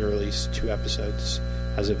 They've only released 2 episodes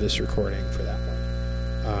as of this recording for that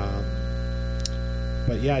one.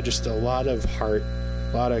 But yeah, just a lot of heart,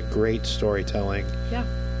 a lot of great storytelling. Yeah.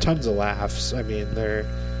 Tons of laughs. I mean,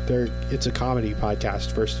 it's a comedy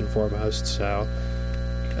podcast first and foremost, so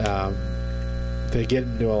they get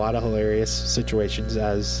into a lot of hilarious situations,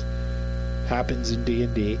 as happens in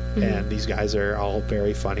D&D, and these guys are all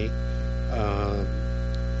very funny.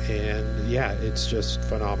 And yeah, it's just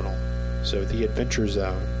phenomenal. So The Adventure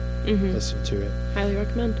Zone, listen to it. Highly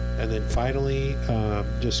recommend. And then finally,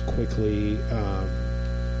 just quickly, I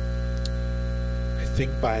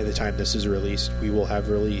think by the time this is released, we will have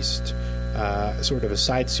released sort of a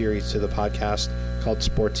side series to the podcast called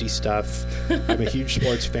Sportsy Stuff. I'm a huge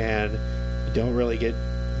sports fan. Don't really get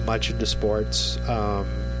much into sports on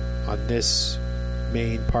this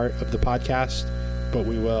main part of the podcast, but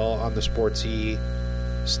we will on the Sportsy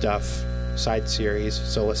Stuff side series.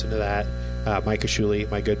 So listen to that. Micah Shuley,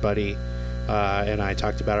 my good buddy, and I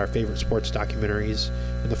talked about our favorite sports documentaries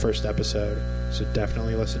in the first episode. So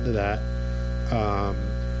definitely listen to that.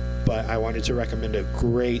 But I wanted to recommend a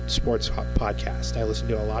great sports podcast. I listen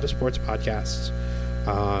to a lot of sports podcasts,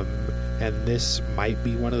 and this might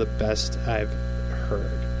be one of the best I've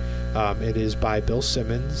heard. It is by Bill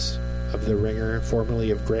Simmons of The Ringer,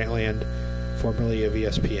 formerly of Grantland, formerly of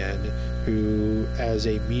ESPN, who, as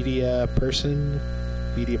a media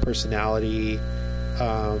personality,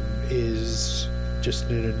 is just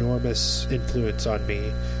an enormous influence on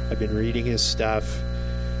me. I've been reading his stuff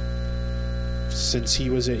since he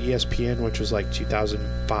was at ESPN, which was like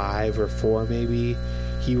 2005 or 4 maybe.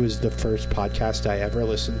 He was the first podcast I ever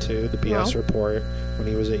listened to, the BS Report, when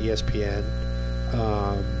he was at ESPN.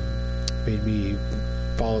 Made me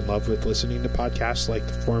fall in love with listening to podcasts, like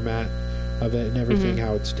the format of it and everything,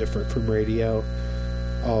 how it's different from radio,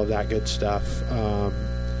 all of that good stuff.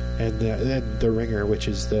 And then The Ringer, which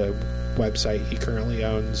is the website he currently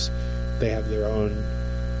owns, they have their own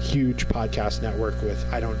huge podcast network with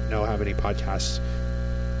I don't know how many podcasts,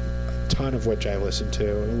 a ton of which I listen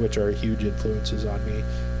to, which are huge influences on me.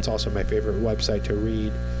 It's also my favorite website to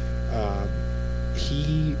read.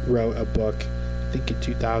 He wrote a book, I think in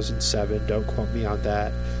 2007, don't quote me on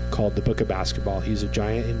that, called The Book of Basketball. He's a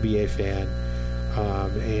giant NBA fan,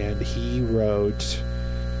 and he wrote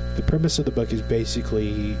the premise of the book is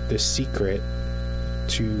basically the secret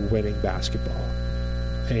to winning basketball,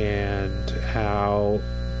 and how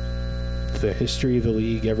the history of the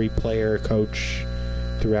league, every player, coach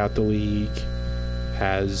throughout the league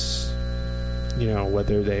has,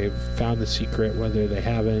 whether they've found the secret, whether they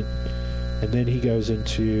haven't. And then he goes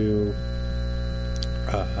into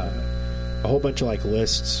a whole bunch of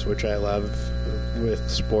lists, which I love with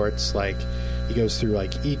sports. He goes through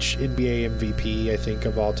each NBA MVP, I think,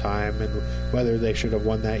 of all time, and whether they should have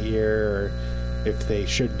won that year, or if they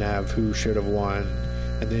shouldn't have, who should have won.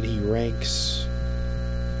 And then he ranks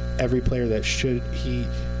every player that should.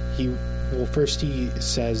 First he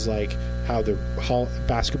says how the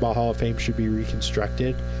Basketball Hall of Fame should be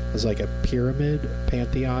reconstructed as a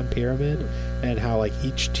pantheon pyramid, and how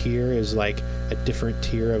each tier is a different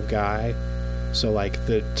tier of guy. So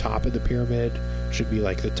the top of the pyramid should be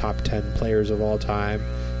the top 10 players of all time.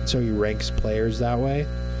 And so he ranks players that way.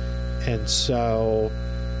 And so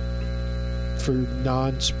for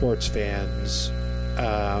non-sports fans,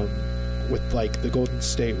 with the Golden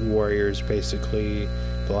State Warriors, basically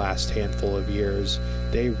the last handful of years,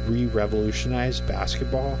 they re-revolutionized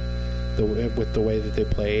basketball with the way that they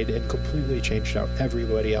played, and completely changed how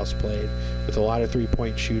everybody else played, with a lot of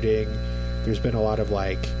three-point shooting. There's been a lot of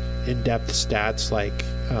in-depth stats,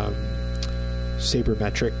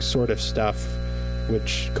 sabermetric sort of stuff,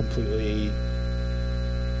 which completely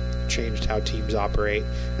changed how teams operate.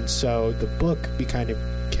 And so the book kind of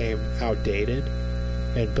became outdated,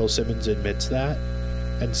 and Bill Simmons admits that.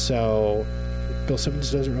 And so Bill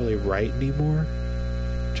Simmons doesn't really write anymore,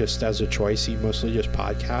 just as a choice. He mostly just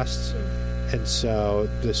podcasts. And so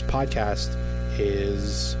this podcast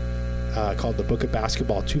is called The Book of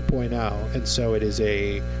Basketball 2.0. And so it is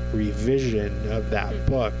a revision of that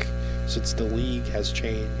book, since the league has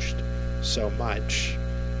changed so much,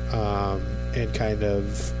 and kind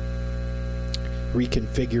of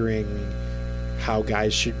reconfiguring how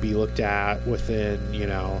guys should be looked at within,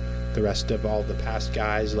 the rest of all the past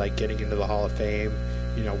guys, getting into the Hall of Fame,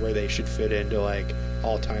 where they should fit into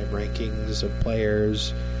all-time rankings of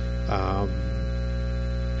players, how,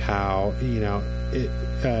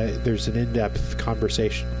 there's an in-depth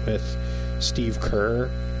conversation with Steve Kerr,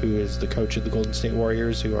 who is the coach of the Golden State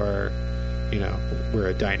Warriors, who are, we're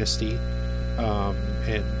a dynasty,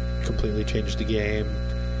 and completely changed the game.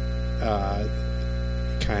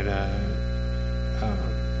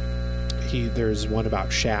 There's one about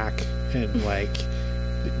Shaq and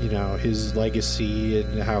his legacy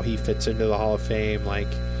and how he fits into the Hall of Fame,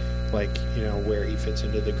 where he fits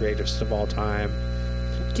into the greatest of all time.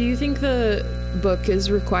 Do you think the book is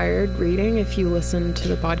required reading if you listen to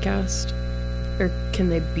the podcast, or can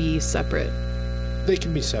they be separate? They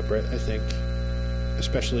can be separate, I think,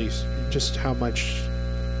 especially just how much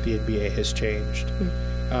the NBA has changed.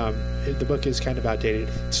 The book is kind of outdated.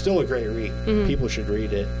 It's still a great read. Mm-hmm. People should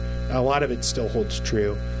read it. A lot of it still holds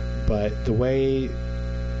true, but the way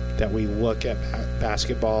that we look at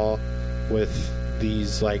basketball with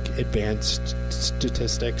these advanced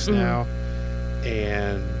statistics now,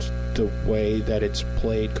 and the way that it's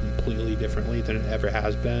played completely differently than it ever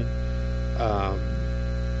has been,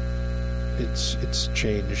 it's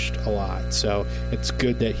changed a lot. So it's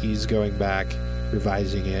good that he's going back,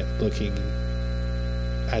 revising it, looking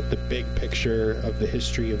at the big picture of the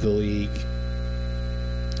history of the league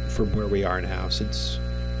from where we are now, since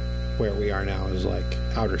where we are now is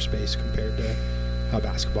outer space compared to how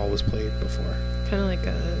basketball was played before. Kind of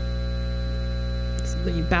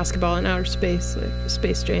the basketball in outer space,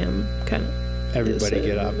 Space Jam, kind of. Everybody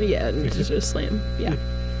get up. Yeah, and just slam. Yeah.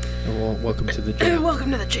 Well, welcome to the jam.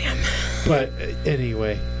 Welcome to the jam. But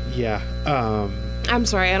anyway, yeah. I'm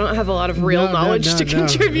sorry, I don't have a lot of real knowledge to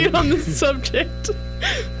contribute on this subject.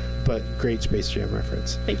 But great Space Jam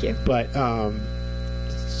reference. Thank you. But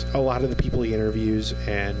a lot of the people he interviews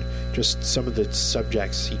and just some of the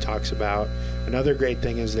subjects he talks about. Another great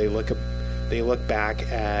thing is they look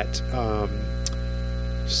back at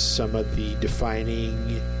some of the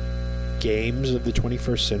defining games of the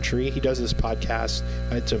 21st century. He does this podcast.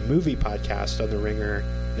 It's a movie podcast on the Ringer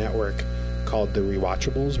Network called The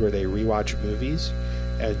Rewatchables, where they rewatch movies.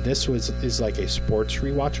 And this is like a sports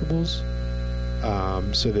rewatchables.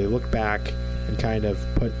 So they look back and kind of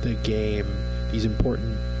put the game, these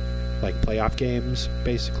important playoff games,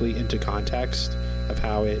 basically into context of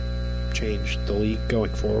how it changed the league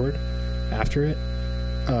going forward after it.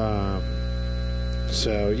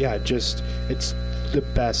 So yeah, it's the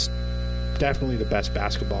best, definitely the best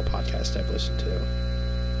basketball podcast I've listened to.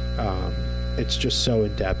 It's just so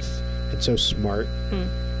in depth and so smart,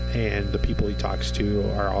 and the people he talks to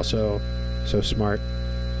are also so smart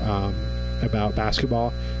about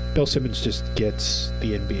basketball. Bill Simmons just gets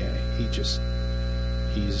the NBA.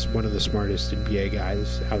 He's one of the smartest NBA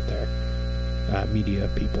guys out there, media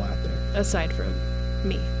people out there. Aside from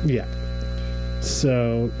me. Yeah.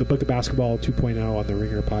 So the Book of Basketball 2.0 on the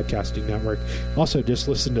Ringer Podcasting Network. Also, just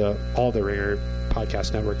listen to all the Ringer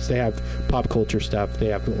podcast networks. They have pop culture stuff. They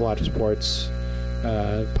have a lot of sports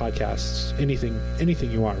podcasts.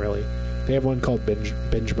 Anything you want, really. They have one called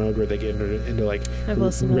Binge Mode where they get into like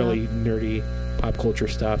really nerdy pop culture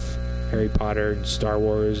stuff. Harry Potter and Star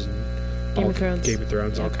Wars and Game of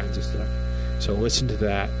Thrones, all kinds of stuff. So listen to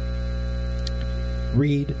that.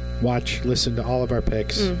 Read, watch, listen to all of our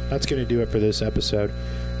picks. That's going to do it for this episode.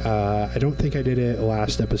 I don't think I did it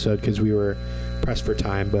last episode because we were pressed for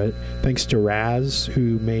time, but thanks to Raz,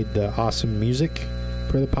 who made the awesome music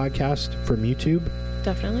for the podcast from YouTube.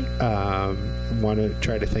 Definitely. Want to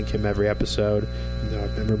try to thank him every episode. No,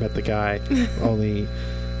 I've never met the guy. Only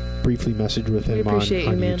briefly messaged with him on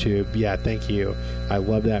YouTube. Yeah, thank you. I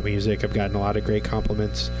love that music. I've gotten a lot of great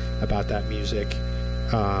compliments about that music.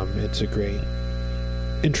 It's a great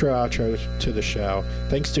intro outro to the show.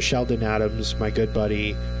 Thanks to Sheldon Adams, my good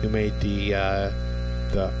buddy, who made the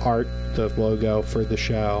art, the logo for the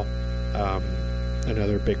show.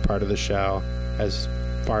 Another big part of the show as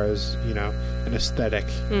far as, an aesthetic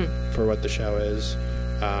for what the show is.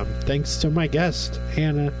 Thanks to my guest,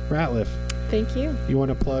 Hannah Ratliff. Thank you. You want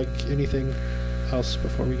to plug anything else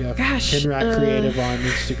before we go? Gosh. Henrat Creative on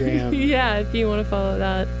Instagram. Yeah, if you want to follow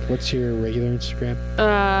that. What's your regular Instagram?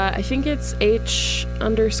 I think it's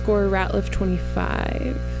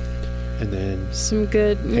H_Ratliff25. And then some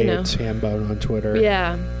good, It's Hambone on Twitter.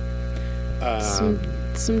 Yeah.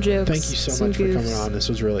 Some jokes. Thank you so much for coming on. This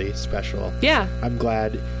was really special. Yeah. I'm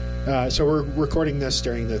glad. So we're recording this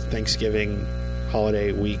during the Thanksgiving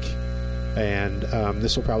holiday week, and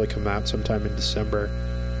this will probably come out sometime in December,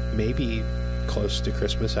 maybe close to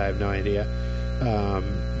Christmas. I have no idea.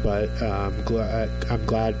 But I'm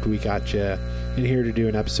glad we got you in here to do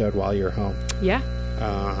an episode while you're home. Yeah.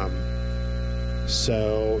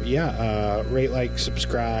 Rate, like,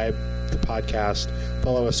 subscribe the podcast.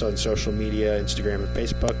 Follow us on social media, Instagram and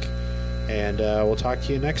Facebook. And we'll talk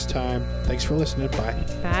to you next time. Thanks for listening. Bye.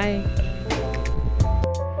 Bye.